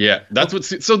 Yeah, that's what.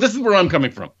 So this is where I'm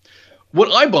coming from.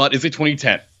 What I bought is a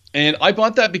 2010, and I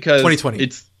bought that because 2020.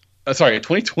 It's sorry, a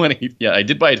 2020. Yeah, I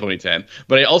did buy a 2010,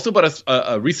 but I also bought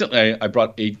a recently. I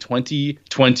bought a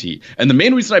 2020, and the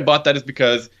main reason I bought that is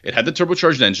because it had the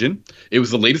turbocharged engine. It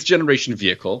was the latest generation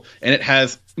vehicle, and it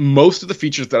has most of the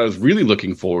features that I was really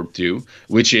looking forward to,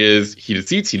 which is heated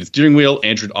seats, heated steering wheel,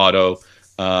 Android Auto,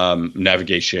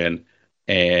 navigation,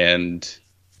 and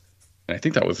I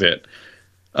think that was it.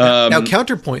 Now,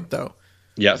 counterpoint though.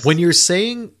 Yes. When you're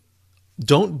saying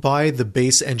don't buy the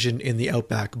base engine in the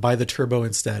Outback, buy the turbo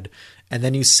instead, and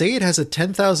then you say it has a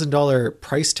 $10,000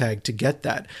 price tag to get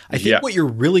that, I think what you're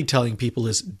really telling people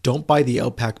is don't buy the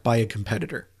Outback, buy a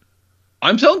competitor.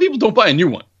 I'm telling people don't buy a new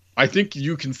one. I think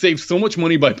you can save so much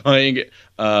money by buying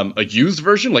a used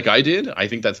version like I did. I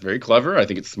think that's very clever. I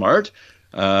think it's smart.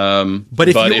 But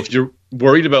if you're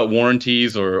worried about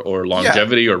warranties or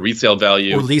longevity or resale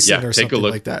value or leasing or something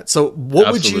like that, so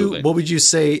what would you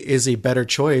say is a better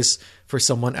choice for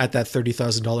someone at that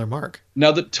 $30,000 mark?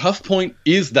 Now the tough point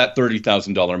is that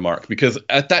 $30,000 mark, because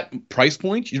at that price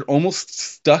point you're almost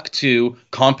stuck to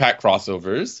compact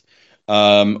crossovers,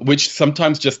 which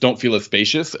sometimes just don't feel as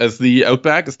spacious as the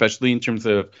Outback, especially in terms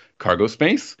of cargo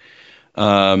space.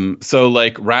 So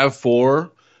like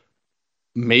RAV4,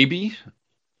 maybe.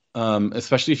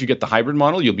 Especially if you get the hybrid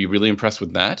model, you'll be really impressed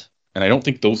with that. And I don't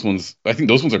think those ones. I think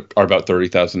those ones are about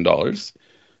 $30,000.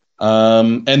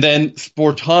 And then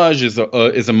Sportage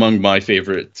is among my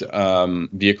favorite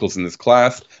vehicles in this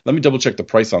class. Let me double check the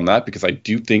price on that because I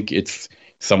do think it's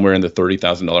somewhere in the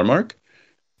 $30,000 mark.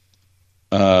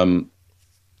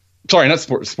 Sorry, not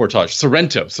Sportage.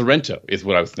 Sorrento is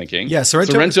what I was thinking. Yeah,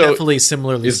 Sorrento is definitely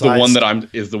similarly is sized. The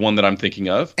one that I'm thinking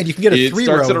of. And you can get a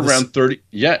three-row. It starts at around 30.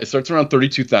 Yeah, it starts around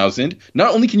 32,000.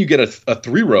 Not only can you get a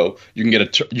three-row, you can get a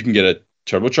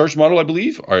turbocharged model, I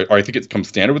believe, or I think it comes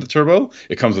standard with the turbo.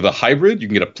 It comes with a hybrid. You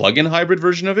can get a plug-in hybrid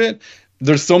version of it.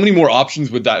 There's so many more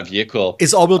options with that vehicle.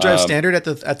 Is all-wheel drive standard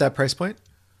at that price point?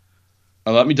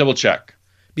 Let me double check.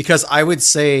 Because I would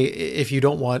say if you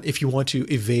want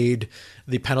to evade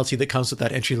the penalty that comes with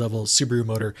that entry-level Subaru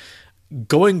motor,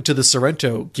 going to the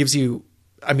Sorrento gives you,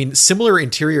 I mean, similar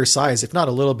interior size, if not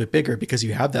a little bit bigger, because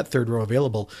you have that third row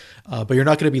available, but you're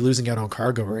not going to be losing out on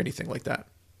cargo or anything like that.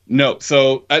 No,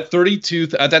 so at that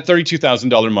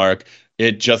 $32,000 mark,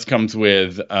 it just comes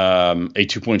with a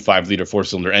 2.5 liter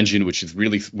four-cylinder engine, which is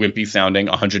really wimpy sounding,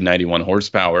 191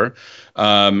 horsepower.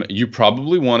 You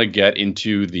probably want to get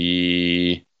into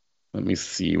the, let me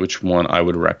see which one I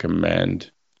would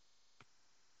recommend.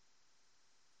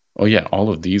 Oh yeah, all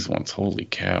of these ones. Holy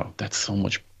cow, that's so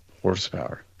much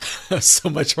horsepower. So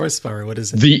much horsepower. What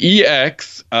is it? The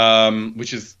EX,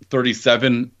 which is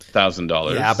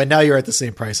 $37,000. Yeah, but now you're at the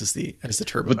same price as the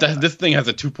turbo. But this thing has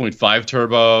a 2.5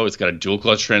 turbo. It's got a dual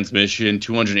clutch transmission,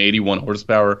 281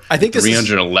 horsepower. I think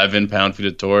 311 pound-feet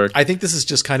of torque. I think this is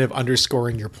just kind of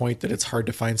underscoring your point that it's hard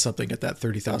to find something at that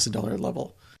 $30,000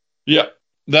 level. Yeah.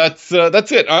 That's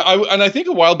it. I think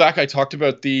a while back I talked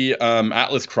about the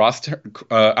Atlas Cross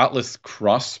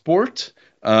Sport,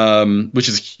 which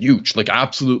is huge, like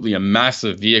absolutely a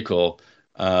massive vehicle,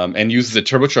 and uses a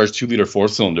turbocharged 2-liter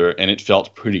four-cylinder, and it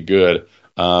felt pretty good.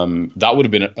 That would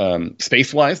have been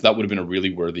space-wise, that would have been a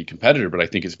really worthy competitor, but I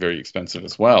think it's very expensive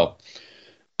as well.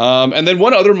 And then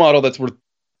one other model that's worth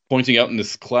pointing out in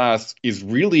this class is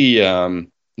really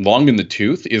long in the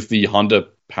tooth is the Honda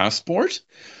Passport.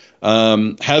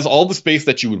 Has all the space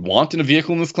that you would want in a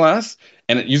vehicle in this class,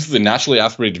 and it uses a naturally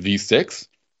aspirated V6,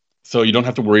 so you don't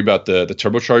have to worry about the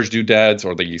turbocharged doodads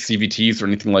or the CVTs or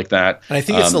anything like that. And I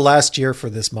think it's the last year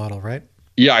for this model, right?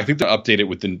 Yeah, I think they update it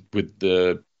with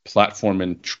the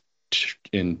platform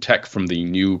in tech from the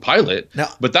new Pilot. Now,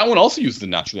 but that one also uses the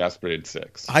naturally aspirated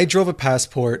 6. I drove a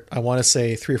Passport, I want to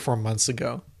say 3 or 4 months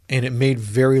ago, and it made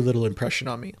very little impression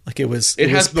on me. Like it has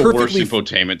the worst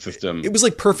infotainment system. It was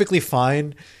like perfectly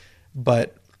fine.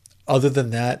 But other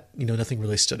than that, nothing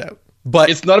really stood out. But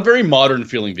it's not a very modern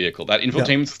feeling vehicle. That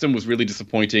infotainment system was really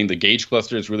disappointing. The gauge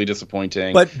cluster is really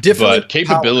disappointing. But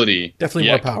capability, definitely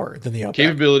more power than the Outback.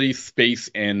 Capability, space,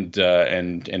 and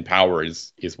power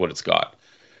is what it's got.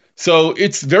 So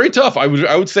it's very tough. I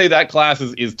would say that class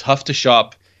is tough to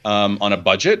shop on a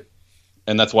budget,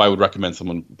 and that's why I would recommend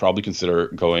someone probably consider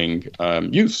going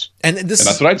used. And And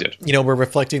that's what I did. we're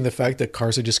reflecting the fact that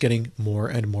cars are just getting more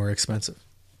and more expensive.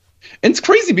 And it's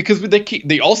crazy because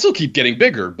they also keep getting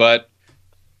bigger, but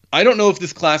I don't know if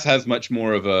this class has much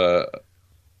more of a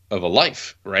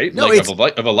life, right? No,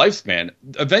 like of a lifespan.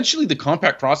 Eventually, the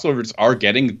compact crossovers are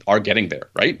getting there,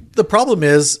 right? The problem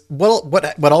is, well,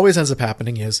 what always ends up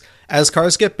happening is as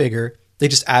cars get bigger, they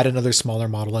just add another smaller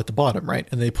model at the bottom, right?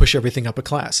 And they push everything up a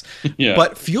class. Yeah.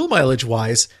 But fuel mileage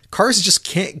wise, cars just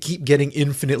can't keep getting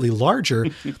infinitely larger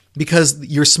because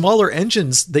your smaller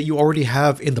engines that you already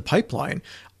have in the pipeline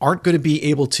aren't going to be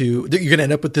able to, you're going to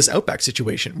end up with this Outback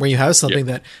situation where you have something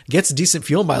that gets decent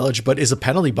fuel mileage, but is a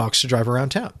penalty box to drive around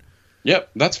town. Yep,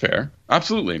 that's fair.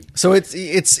 Absolutely. So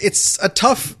it's a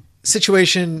tough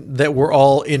situation that we're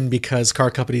all in because car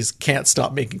companies can't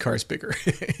stop making cars bigger.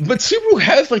 But Subaru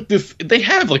has like this. They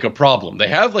have like a problem. They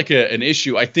have like an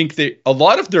issue. I think a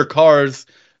lot of their cars,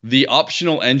 the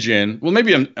optional engine. Well,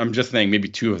 maybe I'm just saying maybe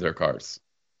 2 of their cars,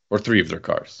 or 3 of their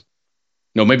cars.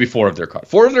 No, maybe 4 of their cars.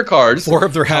 4 of their cars. 4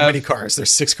 of their how many cars?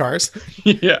 There's 6 cars.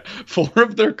 Yeah, 4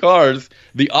 of their cars.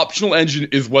 The optional engine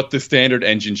is what the standard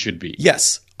engine should be.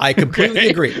 Yes, I completely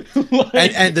agree.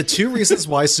 Like- and the 2 reasons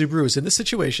why Subaru is in this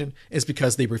situation is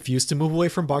because they refuse to move away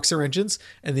from boxer engines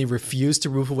and they refuse to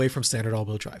move away from standard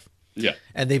all-wheel drive. Yeah.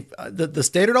 And the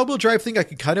standard all-wheel drive thing I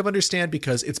can kind of understand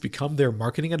because it's become their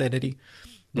marketing identity.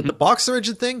 But the boxer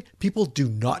engine thing, people do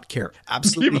not care.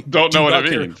 Absolutely People don't know what not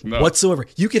it care means. No. whatsoever.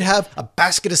 You could have a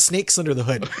basket of snakes under the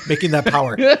hood making that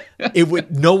power.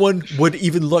 No one would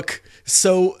even look.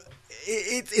 So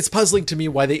it's puzzling to me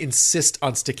why they insist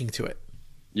on sticking to it.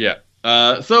 Yeah.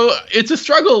 So it's a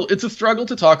struggle. It's a struggle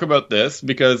to talk about this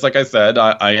because, like I said,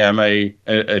 I am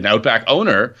an Outback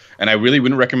owner, and I really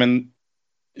wouldn't recommend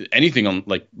anything on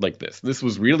like this. This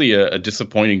was really a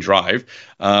disappointing drive.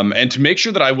 And to make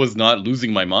sure that I was not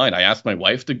losing my mind, I asked my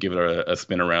wife to give it a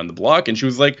spin around the block, and she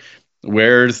was like,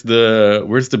 "Where's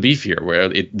the beef here?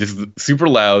 This is super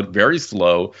loud, very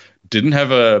slow." Didn't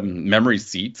have memory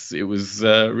seats. It was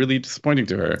really disappointing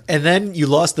to her. And then you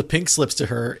lost the pink slips to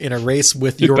her in a race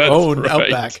with your own right.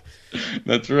 Outback.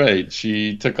 That's right.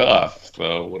 She took off.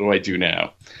 So what do I do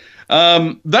now?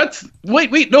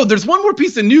 Wait. No, there's one more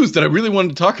piece of news that I really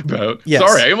wanted to talk about. Yes.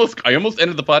 Sorry, I almost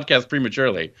ended the podcast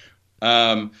prematurely.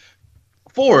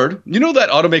 Ford, you know that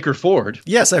automaker Ford?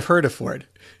 Yes, I've heard of Ford.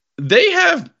 They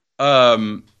have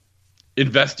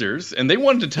investors, and they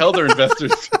wanted to tell their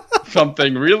investors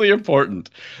something really important.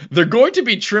 They're going to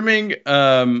be trimming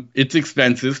its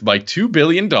expenses by $2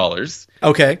 billion.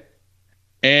 Okay.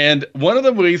 And one of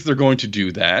the ways they're going to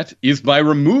do that is by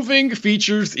removing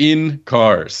features in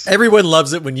cars. Everyone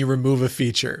loves it when you remove a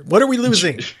feature. What are we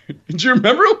losing? Do you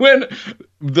remember when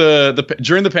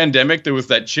during the pandemic there was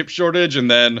that chip shortage,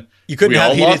 and then You couldn't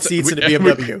have heated seats in a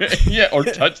BMW. Yeah, or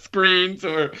touch screens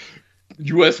or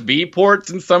USB ports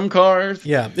in some cars.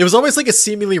 Yeah. It was always like a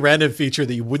seemingly random feature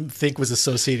that you wouldn't think was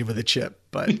associated with a chip.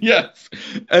 But Yes.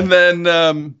 And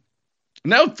then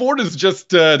now Ford is just,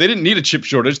 they didn't need a chip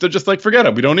shortage. They're just like, forget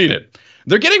it. We don't need it.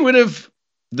 They're getting rid of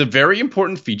the very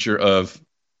important feature of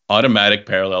automatic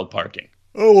parallel parking.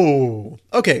 oh,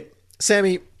 okay.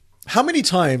 Sammy, how many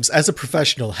times as a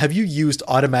professional have you used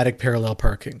automatic parallel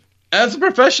parking? As a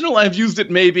professional, I've used it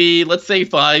maybe, let's say,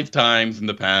 5 times in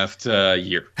the past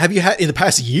year. Have you had in the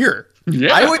past year?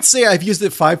 Yeah. I would say I've used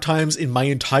it 5 times in my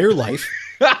entire life.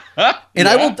 And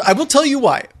Yeah. I will tell you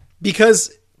why.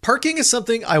 Because parking is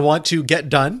something I want to get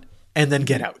done and then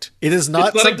get out. It is not,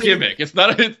 It's not something, a gimmick. It's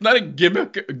not a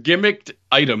gimmicked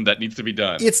item that needs to be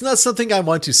done. It's not something I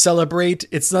want to celebrate.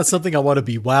 It's not something I want to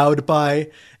be wowed by.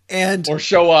 And Or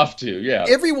show off to, yeah.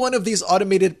 every one of these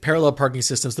automated parallel parking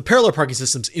systems, the parallel parking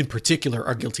systems in particular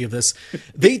are guilty of this.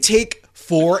 They take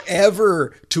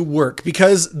forever to work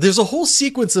because there's a whole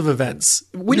sequence of events.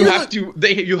 When You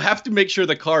you're have to make sure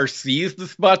the car sees the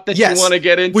spot that Yes, you want to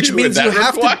get into. which means and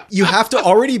that you have to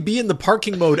already be in the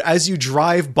parking mode as you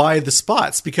drive by the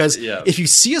spots. Because Yeah. if you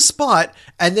see a spot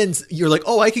and then you're like,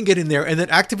 oh, I can get in there, and then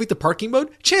activate the parking mode,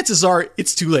 chances are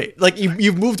it's too late. Like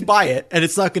you've moved by it and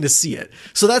it's not going to see it.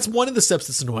 So that's one of the steps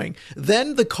that's annoying.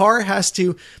 Then the car has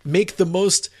to make the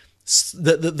most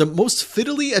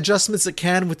fiddly adjustments it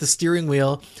can with the steering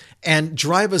wheel and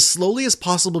drive as slowly as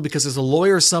possible because there's a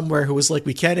lawyer somewhere who is like,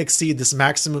 we can't exceed this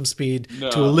maximum speed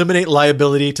to eliminate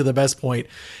liability to the best point.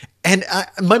 And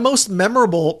my most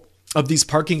memorable of these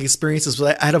parking experiences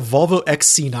was I had a Volvo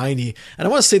XC90, and I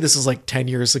want to say this was like 10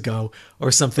 years ago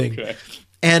or something. Okay.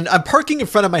 And I'm parking in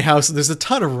front of my house and there's a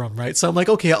ton of room, right? So I'm like,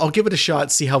 okay, I'll give it a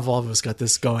shot, see how Volvo's got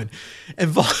this going.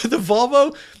 And the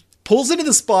Volvo pulls into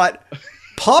the spot,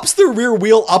 pops the rear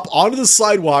wheel up onto the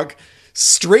sidewalk,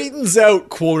 straightens out,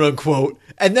 quote unquote,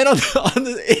 and then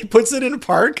it puts it in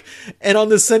park, and on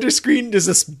the center screen there's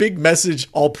this big message,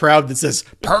 all proud, that says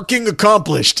 "Parking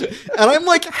accomplished." And I'm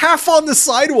like half on the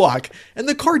sidewalk, and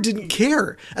the car didn't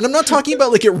care. And I'm not talking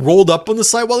about like it rolled up on the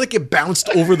sidewalk, like it bounced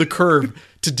over the curb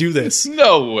to do this.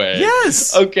 No way.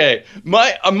 Yes. Okay.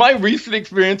 My recent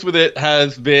experience with it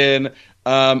has been,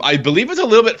 I believe it's a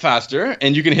little bit faster,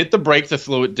 and you can hit the brake to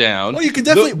slow it down. Oh, you can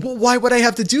definitely. Well, why would I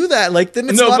have to do that? Like, then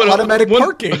it's not automatic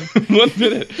parking. 1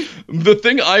 minute. The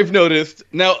thing I've noticed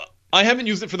now, I haven't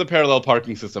used it for the parallel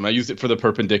parking system. I used it for the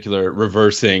perpendicular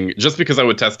reversing, just because I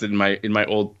would test it in my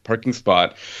old parking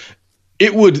spot.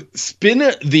 It would spin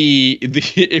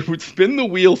it would spin the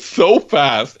wheel so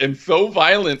fast and so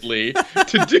violently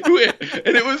to do it,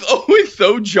 and it was always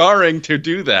so jarring to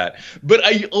do that. But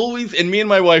and me and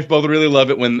my wife both really love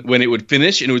it when it would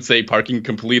finish and it would say "parking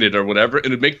completed" or whatever, and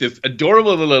it would make this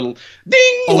adorable little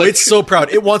ding. Oh, it's so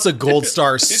proud. It wants a gold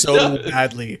star so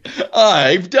badly.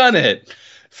 I've done it.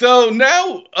 So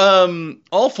now,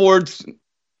 all Fords,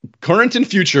 current and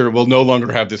future, will no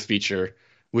longer have this feature,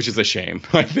 which is a shame.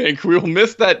 I think we will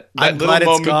miss that little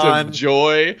moment of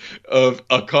joy of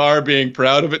a car being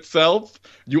proud of itself.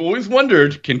 You always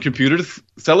wondered, can computers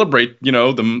celebrate,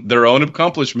 their own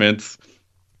accomplishments?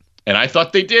 And I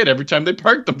thought they did every time they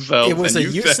parked themselves. It was a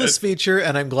useless feature,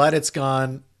 and I'm glad it's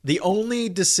gone.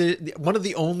 One of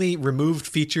the only removed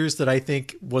features that I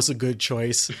think was a good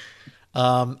choice.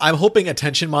 I'm hoping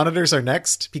attention monitors are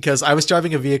next, because I was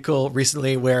driving a vehicle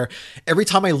recently where every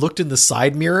time I looked in the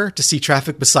side mirror to see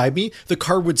traffic beside me, the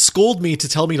car would scold me to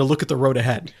tell me to look at the road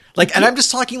ahead. Like, and I'm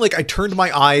just talking like I turned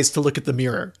my eyes to look at the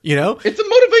mirror, It's a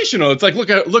motivational. It's like,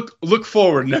 look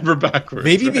forward, never backwards.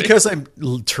 Maybe right? Because I'm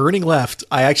turning left,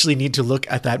 I actually need to look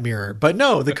at that mirror. But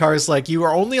no, the car is like, you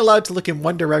are only allowed to look in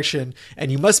one direction, and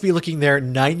you must be looking there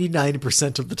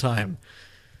 99% of the time.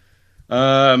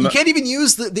 You can't even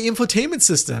use the infotainment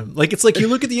system. Like, it's like you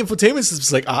look at the infotainment system,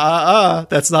 it's like,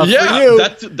 that's not for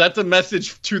you. That's a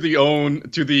message to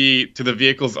the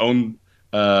vehicle's own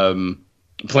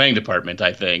planning department,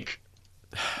 I think.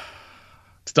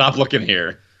 Stop looking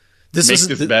here. Make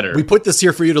this better. We put this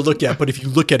here for you to look at, but if you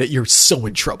look at it, you're so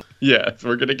in trouble. Yes,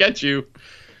 we're gonna get you.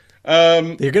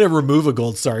 You're gonna remove a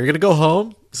gold star. You're gonna go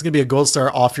home. It's gonna be a gold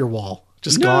star off your wall.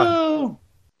 Just gone.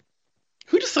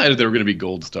 Who decided there were gonna be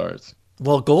gold stars?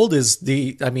 Well, gold is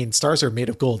stars are made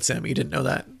of gold, Sammy. You didn't know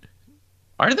that.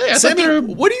 Are they? Sammy,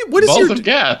 what is your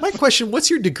gas? My question,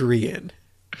 what's your degree in?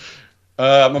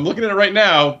 I'm looking at it right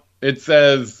now. It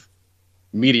says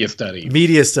media studies.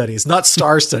 Media studies, not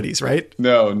star studies, right?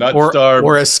 No, not star.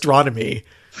 Or astronomy.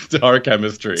 Star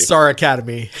chemistry. Star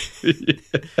Academy.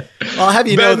 I'll have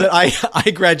you know that I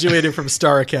graduated from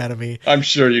Star Academy. I'm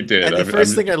sure you did. And the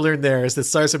first thing I learned there is that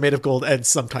stars are made of gold and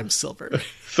sometimes silver.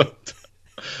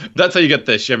 That's how you get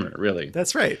the shimmer, really.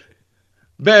 That's right.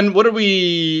 Ben, what are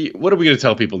we going to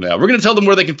tell people now? We're going to tell them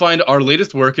where they can find our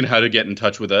latest work and how to get in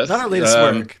touch with us. Not our latest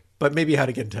work, but maybe how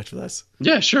to get in touch with us.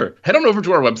 Yeah, sure. Head on over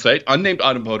to our website,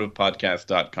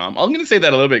 unnamedautomotivepodcast.com. I'm going to say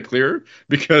that a little bit clearer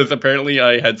because apparently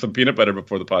I had some peanut butter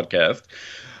before the podcast.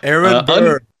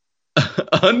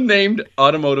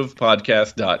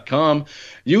 Unnamedautomotivepodcast.com.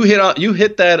 You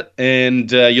hit that,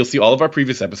 and you'll see all of our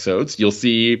previous episodes. You'll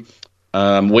see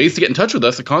ways to get in touch with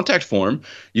us, a contact form.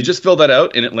 You just fill that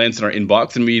out and it lands in our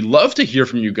inbox, and we love to hear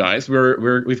from you guys.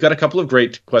 We've got a couple of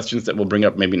great questions that we'll bring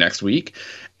up maybe next week,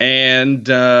 and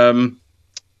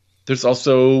there's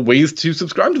also ways to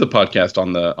subscribe to the podcast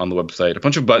on the website. A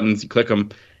bunch of buttons, you click them,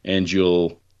 and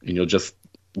you'll just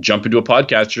jump into a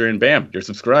podcatcher, and bam, you're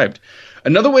subscribed.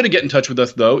 Another way to get in touch with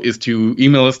us, though, is to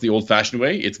email us the old-fashioned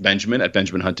way. It's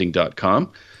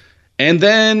benjamin@benjaminhunting.com, and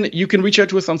then you can reach out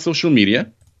to us on social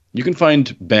media. You can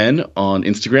find Ben on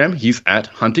Instagram. He's at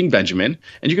 @HuntingBenjamin.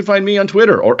 And you can find me on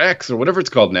Twitter or X or whatever it's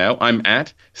called now. I'm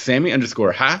at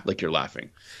Sammy_ha, like you're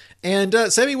laughing. And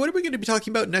Sammy, what are we going to be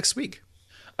talking about next week?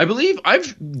 I believe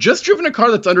I've just driven a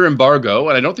car that's under embargo,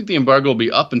 and I don't think the embargo will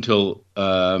be up until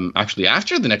actually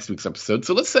after the next week's episode.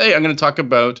 So let's say I'm going to talk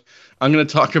about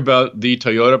the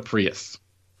Toyota Prius.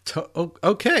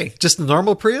 Okay, just the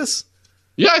normal Prius?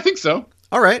 Yeah, I think so.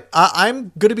 All right.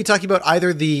 I'm going to be talking about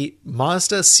either the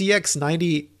Mazda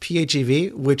CX-90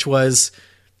 PHEV, which was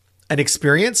an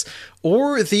experience,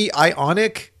 or the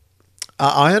Ioniq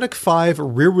 5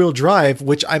 rear-wheel drive,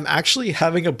 which I'm actually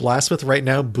having a blast with right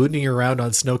now, booting around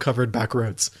on snow-covered back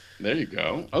roads. There you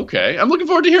go. Okay. I'm looking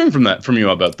forward to hearing from you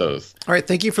about those. All right.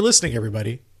 Thank you for listening,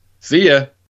 everybody. See ya.